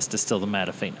Nicaraguan, and best is still the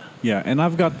Matafina. Yeah, and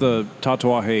I've got the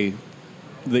Tatuaje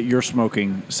that you're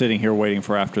smoking sitting here waiting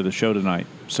for after the show tonight.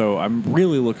 So I'm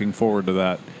really looking forward to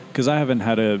that because I haven't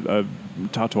had a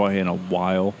Tatuaje in a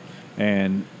while,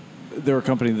 and they're a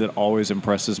company that always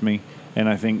impresses me. And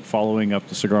I think following up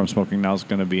the cigar I'm smoking now is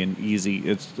going to be an easy.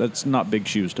 It's not big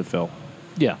shoes to fill.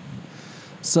 Yeah.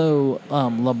 So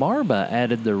La Barba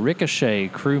added the Ricochet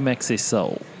Cru Mexi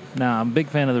Soul. Now I'm a big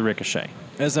fan of the Ricochet.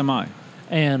 As am I.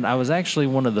 And I was actually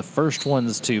one of the first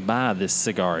ones to buy this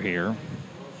cigar here,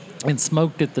 and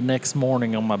smoked it the next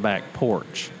morning on my back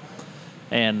porch,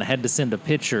 and had to send a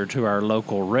picture to our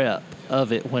local rep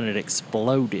of it when it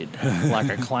exploded like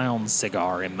a clown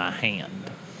cigar in my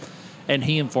hand. And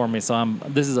he informed me, so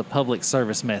this is a public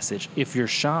service message. If your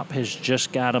shop has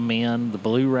just got them in, the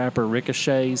blue wrapper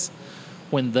Ricochets,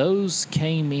 when those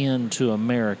came into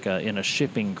America in a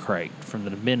shipping crate from the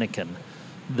Dominican,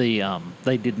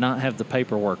 they did not have the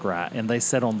paperwork right, and they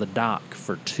sat on the dock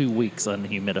for 2 weeks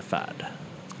unhumidified.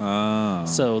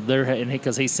 So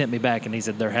because he sent me back and he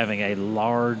said they're having a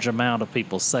large amount of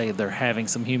people say they're having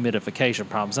some humidification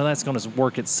problems, and that's going to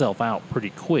work itself out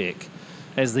pretty quick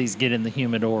as these get in the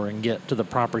humidor and get to the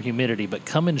proper humidity. But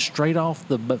coming straight off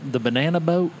the banana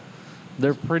boat,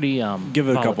 they're pretty Give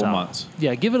it a couple volatile. months.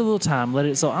 Yeah, give it a little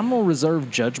time. So I'm gonna reserve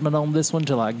judgment on this one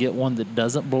till I get one that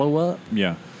doesn't blow up.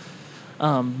 Yeah.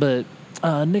 But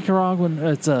Nicaraguan,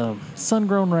 it's a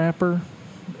sun-grown wrapper,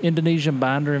 Indonesian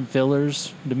binder and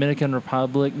fillers, Dominican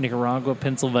Republic, Nicaragua,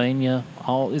 Pennsylvania.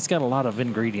 It's got a lot of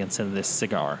ingredients in this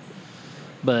cigar.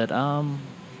 But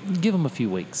give them a few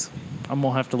weeks. I'm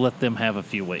gonna have to let them have a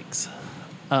few weeks.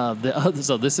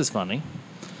 So this is funny.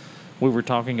 We were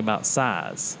talking about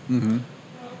size. Mm-hmm.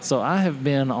 So I have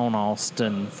been on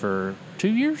Austin for 2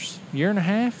 years, year and a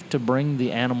half, to bring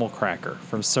the animal cracker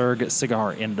from Surrogate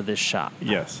Cigar into this shop.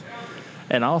 Yes.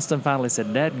 And Austin finally said,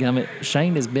 "Dadgummit,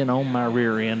 Shane has been on my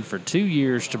rear end for 2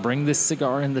 years to bring this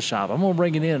cigar in the shop. I'm going to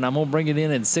bring it in, and I'm going to bring it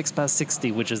in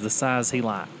 6x60, which is the size he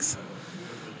likes."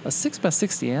 A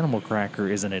 6x60 animal cracker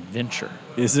is an adventure.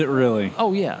 Is it really?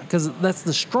 Oh, yeah, because that's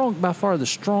by far the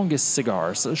strongest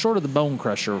cigar. So short of the Bone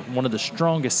Crusher, one of the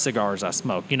strongest cigars I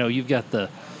smoke. You know, you've got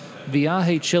the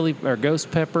Viaje chili or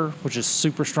ghost pepper, which is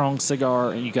super strong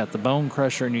cigar, and you got the Bone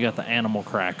Crusher, and you got the animal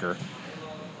cracker.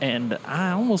 And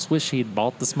I almost wish he'd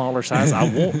bought the smaller size. I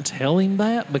won't tell him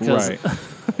that because Right.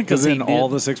 Because then all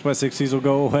the 6x60s will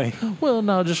go away. Well,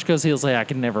 no, just because he'll say, "I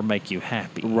can never make you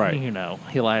happy." Right. You know,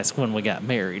 he'll ask when we got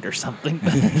married or something.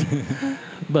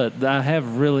 But I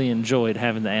have really enjoyed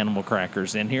having the animal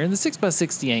crackers in here. And the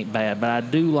 6x60 ain't bad, but I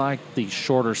do like the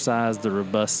shorter size, the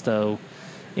Robusto,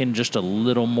 in just a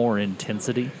little more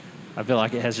intensity. I feel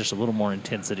like it has just a little more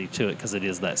intensity to it because it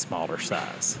is that smaller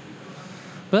size.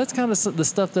 But that's kind of the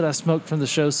stuff that I smoked from the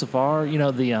show so far. You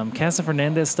know, the Casa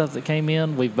Fernandez stuff that came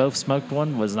in, we've both smoked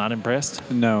one, was not impressed.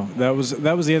 No, that was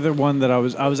the other one that I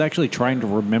was actually trying to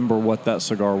remember what that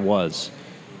cigar was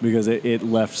because it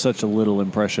left such a little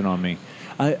impression on me.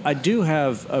 I do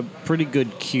have a pretty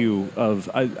good queue of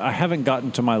I haven't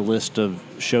gotten to my list of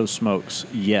show smokes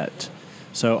yet.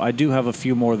 So I do have a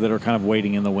few more that are kind of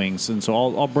waiting in the wings, and so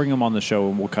I'll bring them on the show,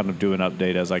 and we'll kind of do an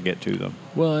update as I get to them.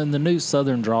 Well, and the new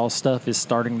Southern Draw stuff is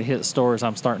starting to hit stores.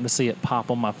 I'm starting to see it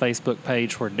pop on my Facebook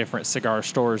page where different cigar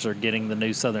stores are getting the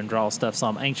new Southern Draw stuff, so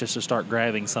I'm anxious to start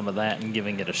grabbing some of that and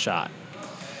giving it a shot.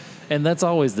 And that's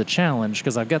always the challenge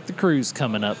because I've got the cruise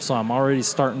coming up, so I'm already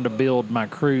starting to build my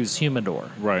cruise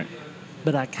humidor. Right.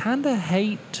 But I kind of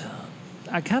hate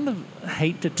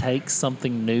to take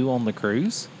something new on the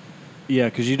cruise. Yeah,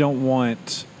 because you don't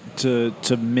want to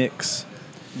mix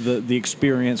the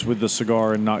experience with the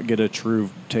cigar and not get a true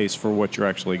taste for what you're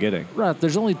actually getting. Right.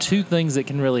 There's only two things that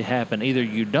can really happen. Either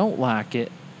you don't like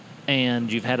it and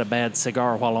you've had a bad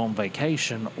cigar while on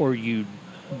vacation, or you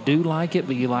do like it,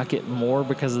 but you like it more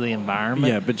because of the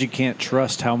environment. Yeah, but you can't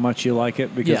trust how much you like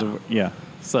it because of... Yeah.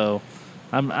 So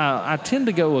I tend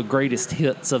to go with greatest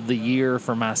hits of the year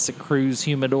for my cruise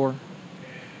humidor.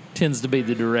 Tends to be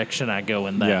the direction I go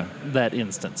in that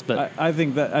instance. But I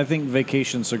think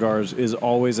vacation cigars is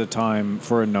always a time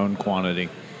for a known quantity.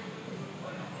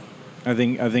 I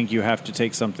think you have to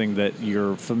take something that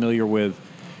you're familiar with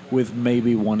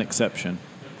maybe one exception.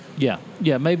 Yeah.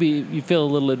 Maybe you feel a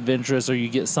little adventurous, or you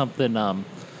get something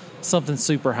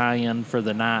super high end for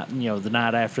the night. You know, the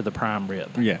night after the prime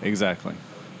rib. Yeah, exactly.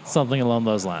 Something along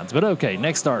those lines. But okay,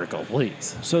 next article,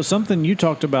 please. So something you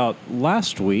talked about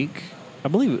last week. I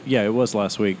believe, yeah, it was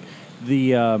last week.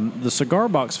 The Cigar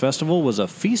Box Festival was a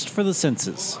feast for the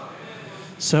senses.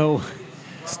 So,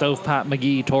 Stovepipe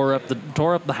McGee tore up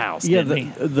the house. Yeah, didn't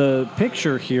he? The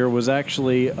picture here was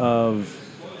actually of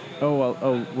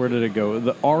where did it go?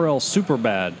 The RL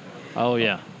Superbad. Oh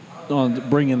yeah, on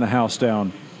bringing the house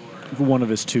down, one of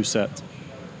his two sets.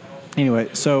 Anyway,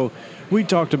 so we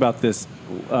talked about this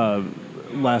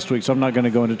last week, so I'm not going to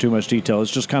go into too much detail.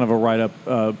 It's just kind of a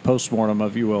write-up, postmortem,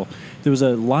 if you will. There was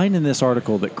a line in this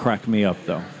article that cracked me up,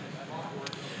 though.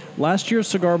 Last year's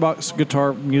Cigar Box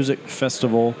Guitar Music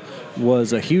Festival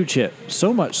was a huge hit,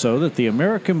 so much so that the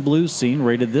American blues scene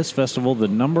rated this festival the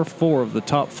number 4 of the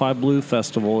top 5 blues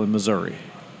festival in Missouri.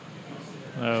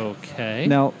 Okay.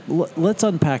 Now, let's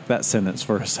unpack that sentence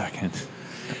for a second.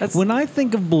 When I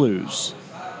think of blues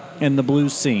and the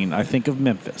blues scene, I think of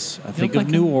Memphis. I think of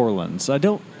New Orleans. I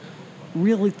don't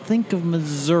really think of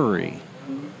Missouri.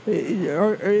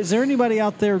 Is there anybody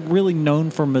out there really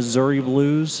known for Missouri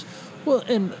blues? Well,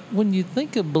 and when you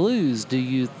think of blues, do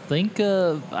you think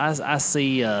of? I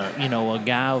see, a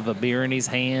guy with a beer in his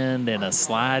hand and a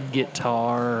slide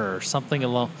guitar or something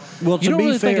along. Well, you to don't be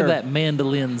really think fair- of that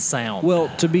mandolin sound. Well,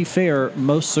 to be fair,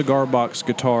 most cigar box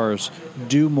guitars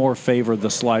do more favor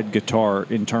the slide guitar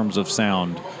in terms of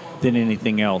sound than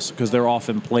anything else because they're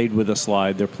often played with a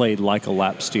slide. They're played like a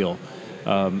lap steel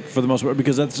for the most part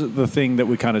because that's the thing that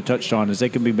we kind of touched on is they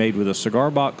can be made with a cigar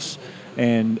box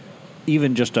and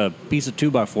even just a piece of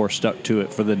 2x4 stuck to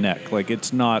it for the neck. Like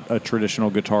it's not a traditional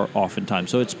guitar oftentimes.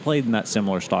 So it's played in that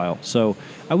similar style. So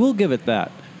I will give it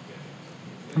that.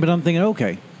 But I'm thinking,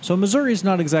 okay, so Missouri's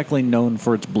not exactly known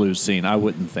for its blues scene, I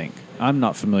wouldn't think. I'm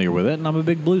not familiar with it, and I'm a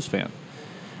big blues fan.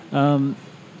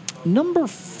 Number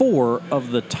 4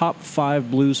 of the top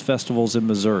 5 blues festivals in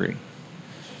Missouri.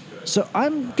 So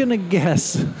I'm going to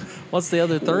guess... What's the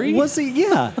other 3? Was it?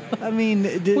 Yeah. I mean...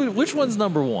 Which one's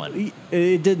number 1?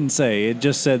 It didn't say. It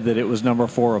just said that it was number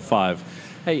 4 of 5.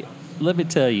 Hey, let me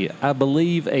tell you, I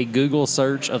believe a Google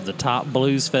search of the top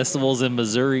blues festivals in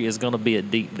Missouri is going to be a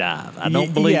deep dive. I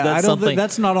don't believe that's I don't something... think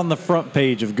that's not on the front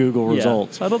page of Google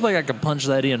results. I don't think I can punch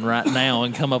that in right now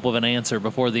and come up with an answer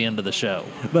before the end of the show.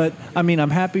 But, I mean,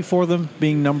 I'm happy for them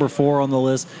being number 4 on the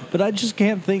list, but I just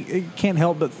can't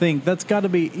help but think that's got to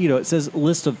be, it says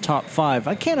list of top 5.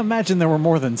 I can't imagine there were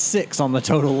more than 6 on the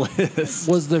total list.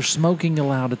 Was there smoking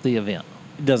allowed at the event?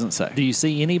 It doesn't say. Do you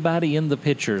see anybody in the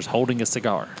pictures holding a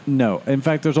cigar? No. In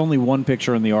fact, there's only one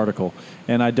picture in the article,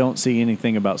 and I don't see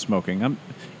anything about smoking.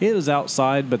 It was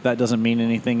outside, but that doesn't mean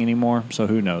anything anymore, so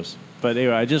who knows. But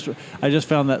anyway, I just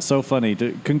found that so funny.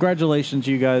 Congratulations,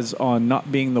 you guys, on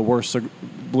not being the worst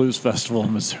blues festival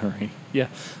in Missouri. Yeah.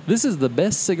 This is the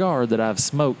best cigar that I've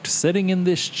smoked sitting in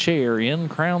this chair in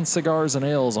Crown Cigars and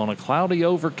Ales on a cloudy,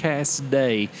 overcast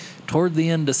day toward the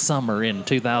end of summer in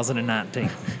 2019.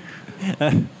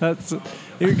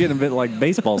 You're getting a bit like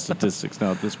baseball statistics now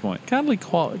at this point. Kind of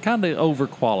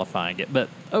overqualifying it. But,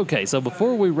 okay, so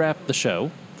before we wrap the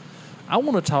show, I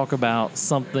want to talk about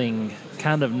something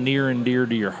kind of near and dear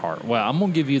to your heart. Well, I'm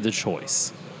going to give you the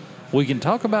choice. We can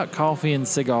talk about coffee and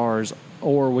cigars,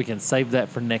 or we can save that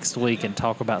for next week and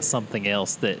talk about something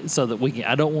else so that we can.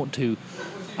 I don't want to.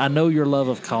 I know your love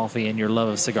of coffee and your love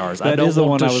of cigars. That is the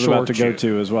one I was about to go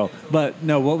to as well. But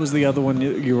no, what was the other one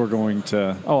you were going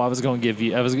to? Oh, I was going to give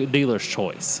you. I was dealer's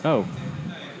choice. Oh,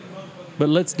 but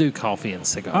let's do coffee and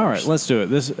cigars. All right, let's do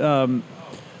it.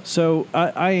 So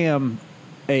I'm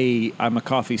a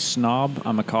coffee snob.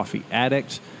 I'm a coffee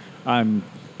addict. I'm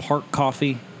part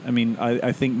coffee. I mean,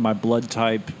 I think my blood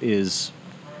type is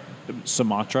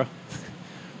Sumatra.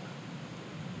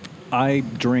 I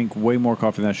drink way more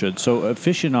coffee than I should. So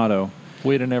aficionado.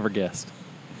 We'd have never guessed.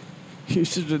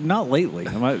 Not lately.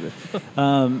 Cigar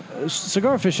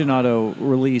Aficionado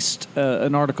released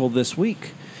an article this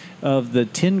week of the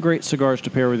 10 great cigars to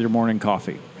pair with your morning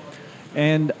coffee.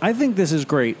 And I think this is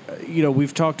great.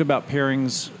 We've talked about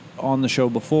pairings on the show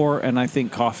before, and I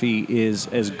think coffee is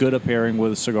as good a pairing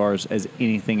with cigars as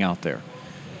anything out there.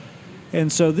 And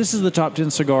so this is the top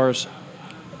 10 cigars.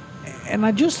 And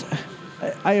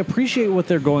I appreciate what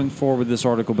they're going for with this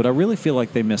article, but I really feel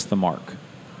like they missed the mark.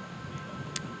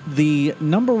 The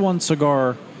number 1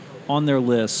 cigar on their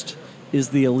list is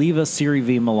the Oliva Serie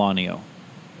V Milanio.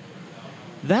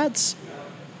 That's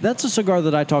a cigar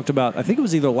that I talked about, I think it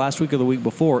was either last week or the week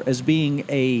before, as being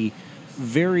a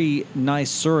very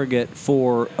nice surrogate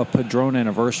for a Padron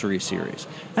Anniversary series.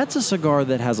 That's a cigar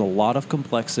that has a lot of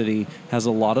complexity, has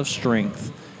a lot of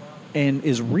strength, and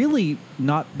is really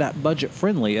not that budget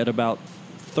friendly at about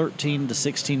 $13 to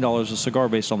 $16 a cigar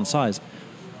based on the size.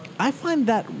 I find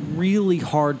that really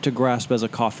hard to grasp as a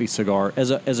coffee cigar,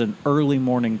 as an early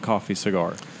morning coffee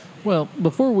cigar. Well,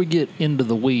 before we get into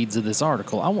the weeds of this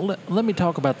article, let me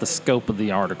talk about the scope of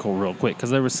the article real quick, because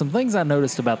there were some things I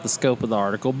noticed about the scope of the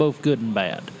article, both good and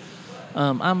bad.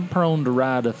 I'm prone to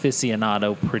ride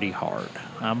aficionado pretty hard.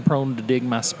 I'm prone to dig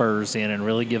my spurs in and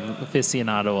really give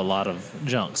aficionado a lot of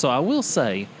junk. So I will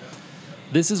say,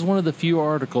 this is one of the few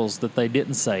articles that they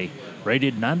didn't say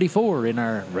rated 94 in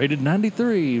our rated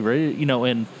 93,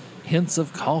 and hints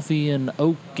of coffee and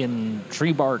oak and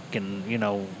tree bark and,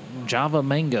 Java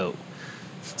mango.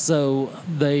 So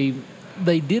they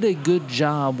did a good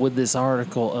job with this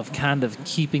article of kind of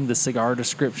keeping the cigar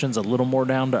descriptions a little more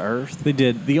down to earth. They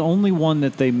did. The only one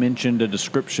that they mentioned a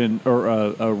description or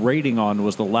a rating on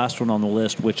was the last one on the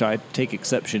list, which I take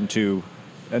exception to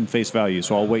and face value.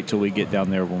 So I'll wait till we get down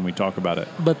there when we talk about it.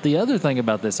 But the other thing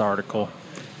about this article,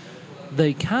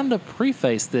 they kind of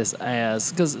preface this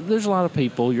as, because there's a lot of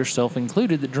people, yourself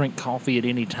included, that drink coffee at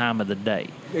any time of the day.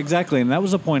 Exactly, and that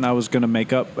was a point I was going to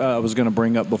make up. I was going to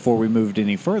bring up before we moved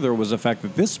any further was the fact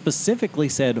that this specifically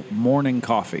said morning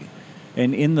coffee,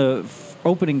 and in the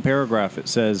opening paragraph it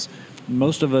says,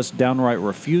 "Most of us downright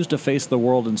refuse to face the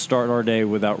world and start our day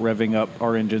without revving up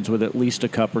our engines with at least a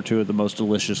cup or two of the most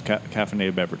delicious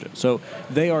caffeinated beverages." So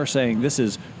they are saying this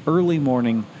is early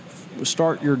morning,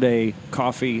 start your day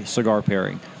coffee cigar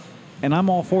pairing, and I'm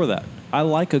all for that. I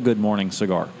like a good morning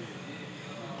cigar.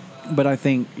 But I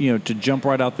think, to jump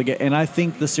right out the gate, and I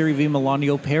think the Serie V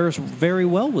Melanio pairs very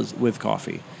well with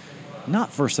coffee.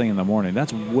 Not first thing in the morning.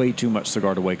 That's way too much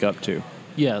cigar to wake up to.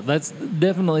 Yeah, that's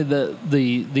definitely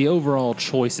the overall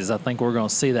choices. I think we're going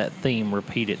to see that theme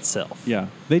repeat itself. Yeah.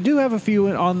 They do have a few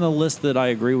on the list that I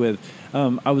agree with.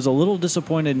 I was a little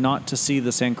disappointed not to see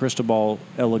the San Cristobal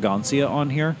Elegancia on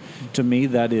here. To me,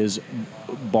 that is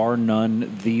bar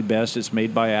none the best. It's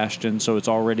made by Ashton, so it's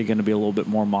already going to be a little bit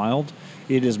more mild.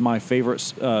 It is my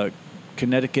favorite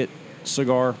Connecticut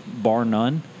cigar, bar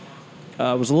none.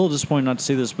 I was a little disappointed not to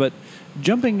see this, but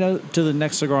jumping to the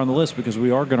next cigar on the list, because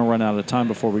we are going to run out of time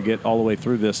before we get all the way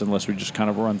through this, unless we just kind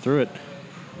of run through it,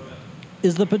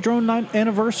 is the Padron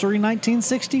Anniversary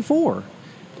 1964.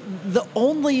 The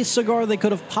only cigar they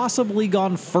could have possibly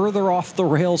gone further off the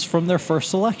rails from their first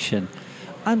selection.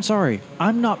 I'm sorry,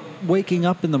 I'm not waking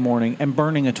up in the morning and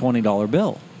burning a $20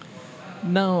 bill.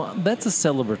 No, that's a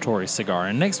celebratory cigar.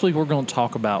 And next week we're going to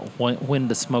talk about when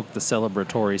to smoke the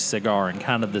celebratory cigar and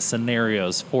kind of the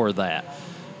scenarios for that.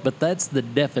 But that's the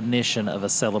definition of a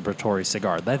celebratory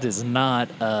cigar. That is not,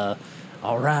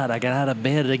 all right, I got out of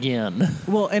bed again.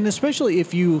 Well, and especially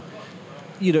if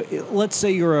let's say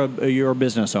you're a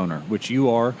business owner, which you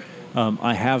are.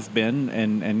 I have been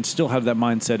and still have that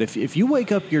mindset. If you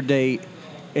wake up your day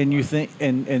and you think,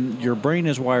 and your brain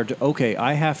is wired to, okay,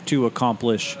 I have to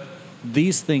accomplish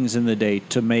these things in the day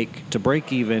to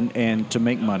break even and to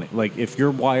make money. Like if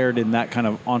you're wired in that kind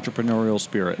of entrepreneurial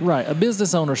spirit. Right. A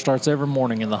business owner starts every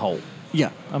morning in the hole. Yeah.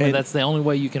 I mean, that's the only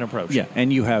way you can approach it. Yeah.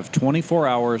 And you have 24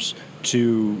 hours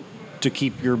to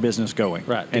keep your business going.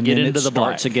 Right. And get then into it the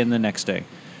starts black. again the next day.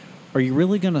 Are you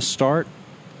really going to start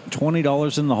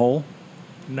 $20 in the hole?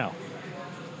 No.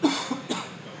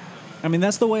 I mean,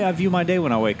 that's the way I view my day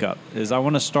when I wake up, is I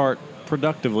want to start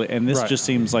productively. And this just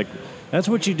seems like that's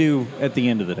what you do at the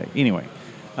end of the day. Anyway,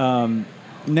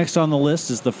 next on the list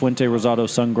is the Fuente Rosado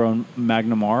Sun-Grown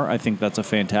Magnum R. I think that's a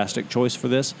fantastic choice for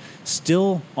this.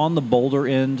 Still on the bolder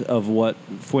end of what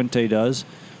Fuente does,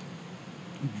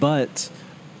 but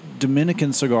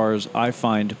Dominican cigars, I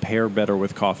find, pair better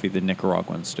with coffee than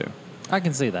Nicaraguans do. I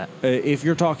can see that. If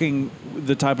you're talking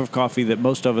the type of coffee that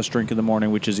most of us drink in the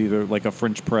morning, which is either like a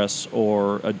French press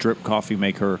or a drip coffee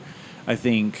maker, I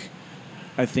think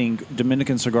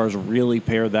Dominican cigars really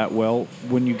pair that well.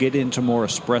 When you get into more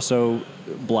espresso,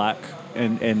 black,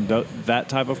 and that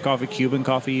type of coffee, Cuban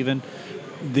coffee even,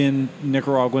 then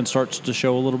Nicaraguan starts to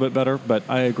show a little bit better. But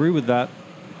I agree with that.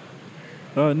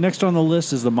 Next on the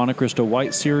list is the Monte Cristo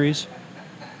White series.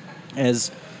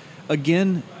 As,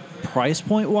 again, price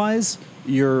point wise,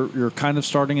 you're kind of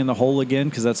starting in the hole again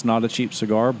because that's not a cheap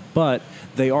cigar, but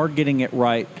they are getting it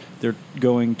right. They're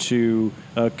going to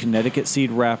a Connecticut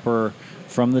seed wrapper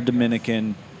from the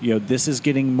Dominican. This is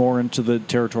getting more into the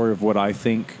territory of what I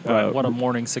think what a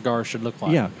morning cigar should look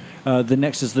like. Yeah. The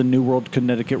next is the New World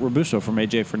Connecticut Robusto from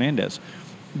A.J. Fernandez.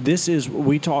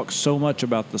 We talk so much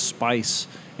about the spice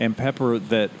and pepper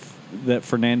that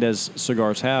Fernandez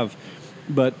cigars have.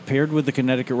 But paired with the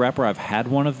Connecticut wrapper, I've had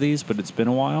one of these, but it's been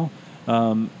a while.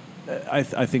 I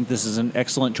think this is an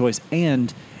excellent choice,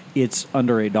 and it's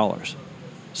under $8.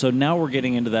 So now we're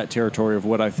getting into that territory of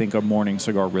what I think a morning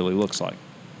cigar really looks like.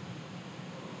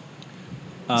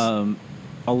 I'll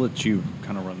let you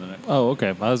kind of run the next. Oh,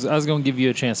 okay. I was going to give you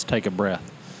a chance to take a breath.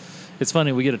 It's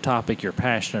funny, we get a topic you're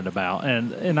passionate about,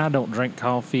 and I don't drink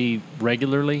coffee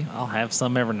regularly. I'll have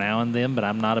some every now and then, but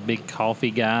I'm not a big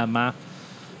coffee guy.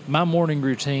 My morning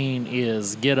routine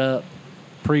is get up,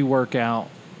 pre-workout,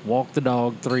 walk the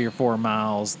dog 3 or 4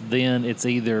 miles, then it's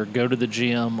either go to the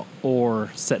gym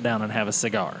or sit down and have a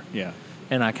cigar. Yeah.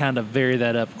 And I kind of vary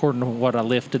that up according to what I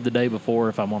lifted the day before,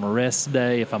 if I'm on a rest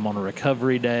day, if I'm on a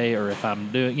recovery day, or if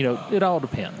I'm doing, it all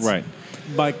depends. Right.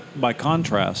 By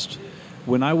contrast,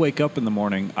 when I wake up in the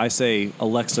morning, I say,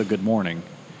 Alexa, good morning.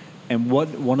 And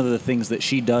one of the things that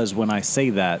she does when I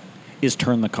say that is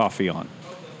turn the coffee on.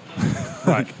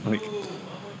 Right.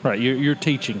 Right. You're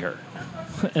teaching her.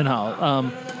 And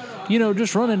all.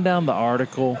 Just running down the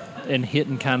article and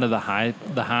hitting kind of the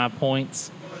high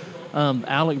points.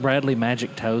 Alec Bradley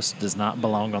Magic Toast does not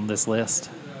belong on this list.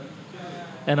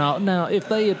 And now, if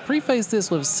they had prefaced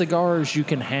this with cigars you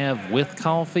can have with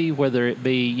coffee, whether it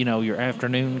be, your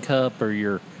afternoon cup or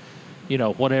your,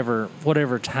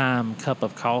 whatever time cup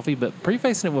of coffee, but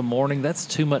prefacing it with morning, that's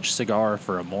too much cigar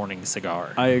for a morning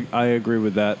cigar. I agree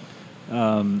with that.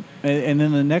 And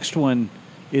then the next one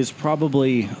is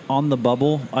probably on the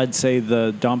bubble. I'd say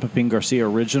the Don Pepin Garcia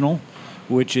Original,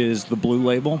 which is the blue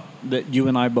label that you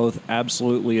and I both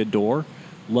absolutely adore.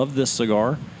 Love this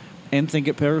cigar and think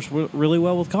it pairs really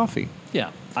well with coffee.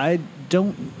 Yeah. I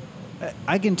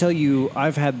can tell you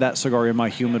I've had that cigar in my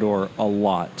humidor a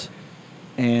lot,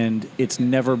 and it's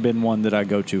never been one that I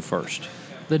go to first.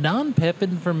 The Don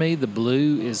Pepin for me, the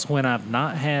blue, is when I've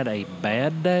not had a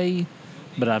bad day,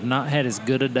 but I've not had as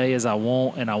good a day as I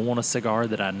want, and I want a cigar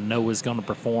that I know is going to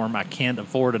perform. I can't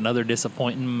afford another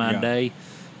disappointment in my day,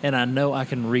 and I know I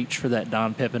can reach for that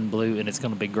Don Pepin blue, and it's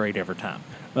going to be great every time.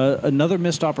 Another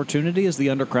missed opportunity is the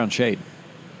Undercrown Shade.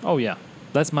 Oh, yeah.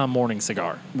 That's my morning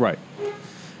cigar. Right.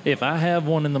 If I have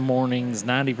one in the mornings,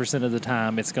 90% of the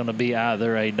time, it's going to be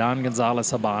either a Don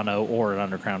Gonzalez Habano or an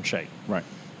Undercrown Shade. Right.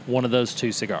 One of those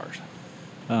two cigars.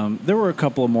 There were a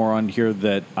couple more on here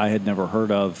that I had never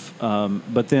heard of,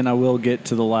 but then I will get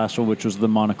to the last one, which was the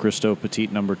Montecristo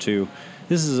Petite No. 2.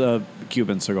 This is a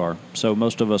Cuban cigar, so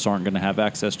most of us aren't going to have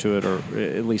access to it, or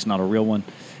at least not a real one.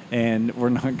 And we're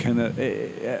not going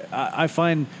to... I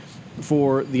find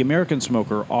for the American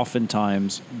smoker,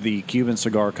 oftentimes the Cuban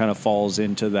cigar kind of falls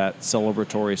into that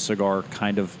celebratory cigar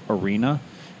kind of arena.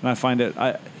 And I find it...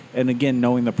 And again,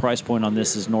 knowing the price point on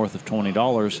this is north of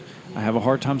 $20, I have a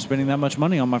hard time spending that much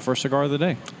money on my first cigar of the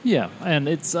day. Yeah, and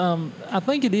it's I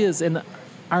think it is. And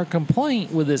our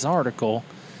complaint with this article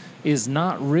is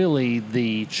not really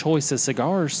the choice of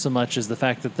cigars so much as the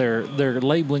fact that they're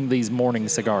labeling these morning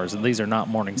cigars, and these are not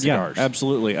morning cigars. Yeah,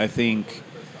 absolutely. I think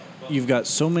you've got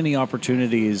so many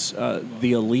opportunities.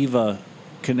 The Oliva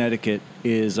Connecticut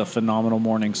is a phenomenal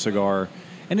morning cigar.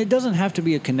 And it doesn't have to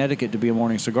be a Connecticut to be a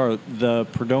morning cigar. The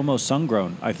Perdomo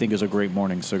Sungrown, I think, is a great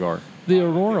morning cigar. The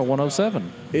Aurora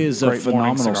 107 is a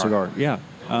phenomenal cigar. Yeah.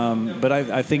 But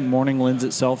I think morning lends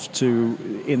itself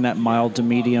to in that mild to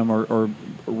medium or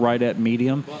right at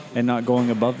medium and not going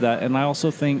above that. And I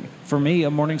also think, for me,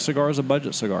 a morning cigar is a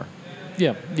budget cigar.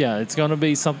 Yeah. It's going to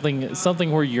be something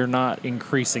where you're not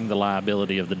increasing the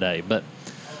liability of the day. But,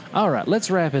 all right, let's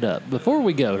wrap it up. Before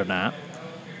we go tonight,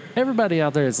 everybody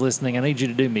out there that's listening, I need you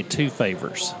to do me two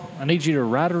favors. I need you to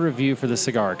write a review for the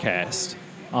CigarCast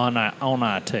on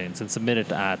iTunes and submit it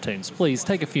to iTunes. Please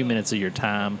take a few minutes of your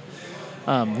time.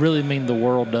 Really mean the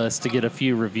world to us to get a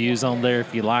few reviews on there.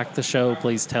 If you like the show,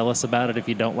 please tell us about it. If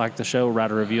you don't like the show,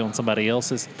 write a review on somebody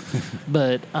else's.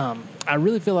 But I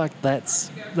really feel like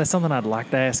that's something I'd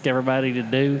like to ask everybody to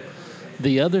do.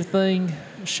 The other thing,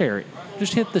 share it.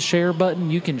 Just hit the share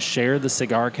button. You can share the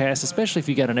CigarCast, especially if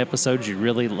you got an episode you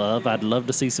really love. I'd love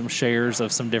to see some shares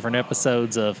of some different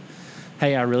episodes of,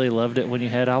 hey, I really loved it when you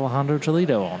had Alejandro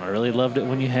Toledo on. I really loved it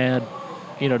when you had,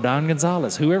 Don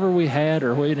Gonzalez. Whoever we had,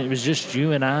 or when it was just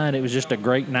you and I, and it was just a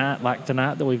great night like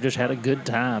tonight that we've just had a good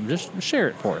time. Just share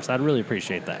it for us. I'd really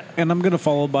appreciate that. And I'm going to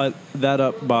follow that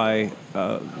up by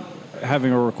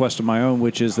having a request of my own,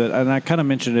 which is that, and I kind of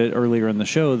mentioned it earlier in the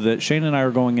show, that Shane and I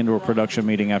are going into a production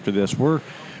meeting after this. We're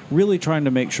really trying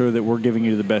to make sure that we're giving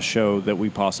you the best show that we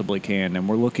possibly can, and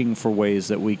we're looking for ways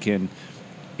that we can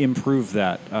improve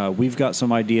that. We've got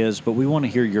some ideas, but we want to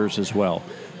hear yours as well.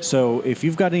 So if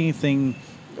you've got anything,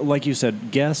 like you said,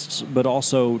 guests, but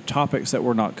also topics that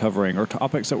we're not covering, or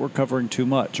topics that we're covering too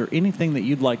much, or anything that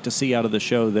you'd like to see out of the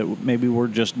show that maybe we're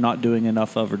just not doing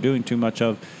enough of or doing too much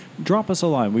of, drop us a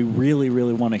line. We really,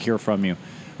 really want to hear from you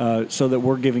so that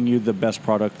we're giving you the best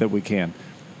product that we can.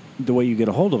 The way you get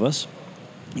a hold of us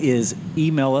is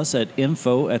email us at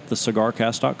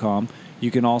info@thecigarcast.com.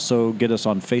 You can also get us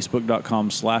on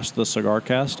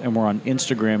facebook.com/thecigarcast, and we're on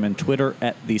Instagram and Twitter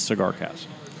 @thecigarcast.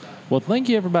 Well, thank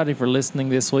you, everybody, for listening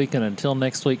this week, and until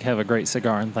next week, have a great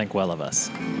cigar and think well of us.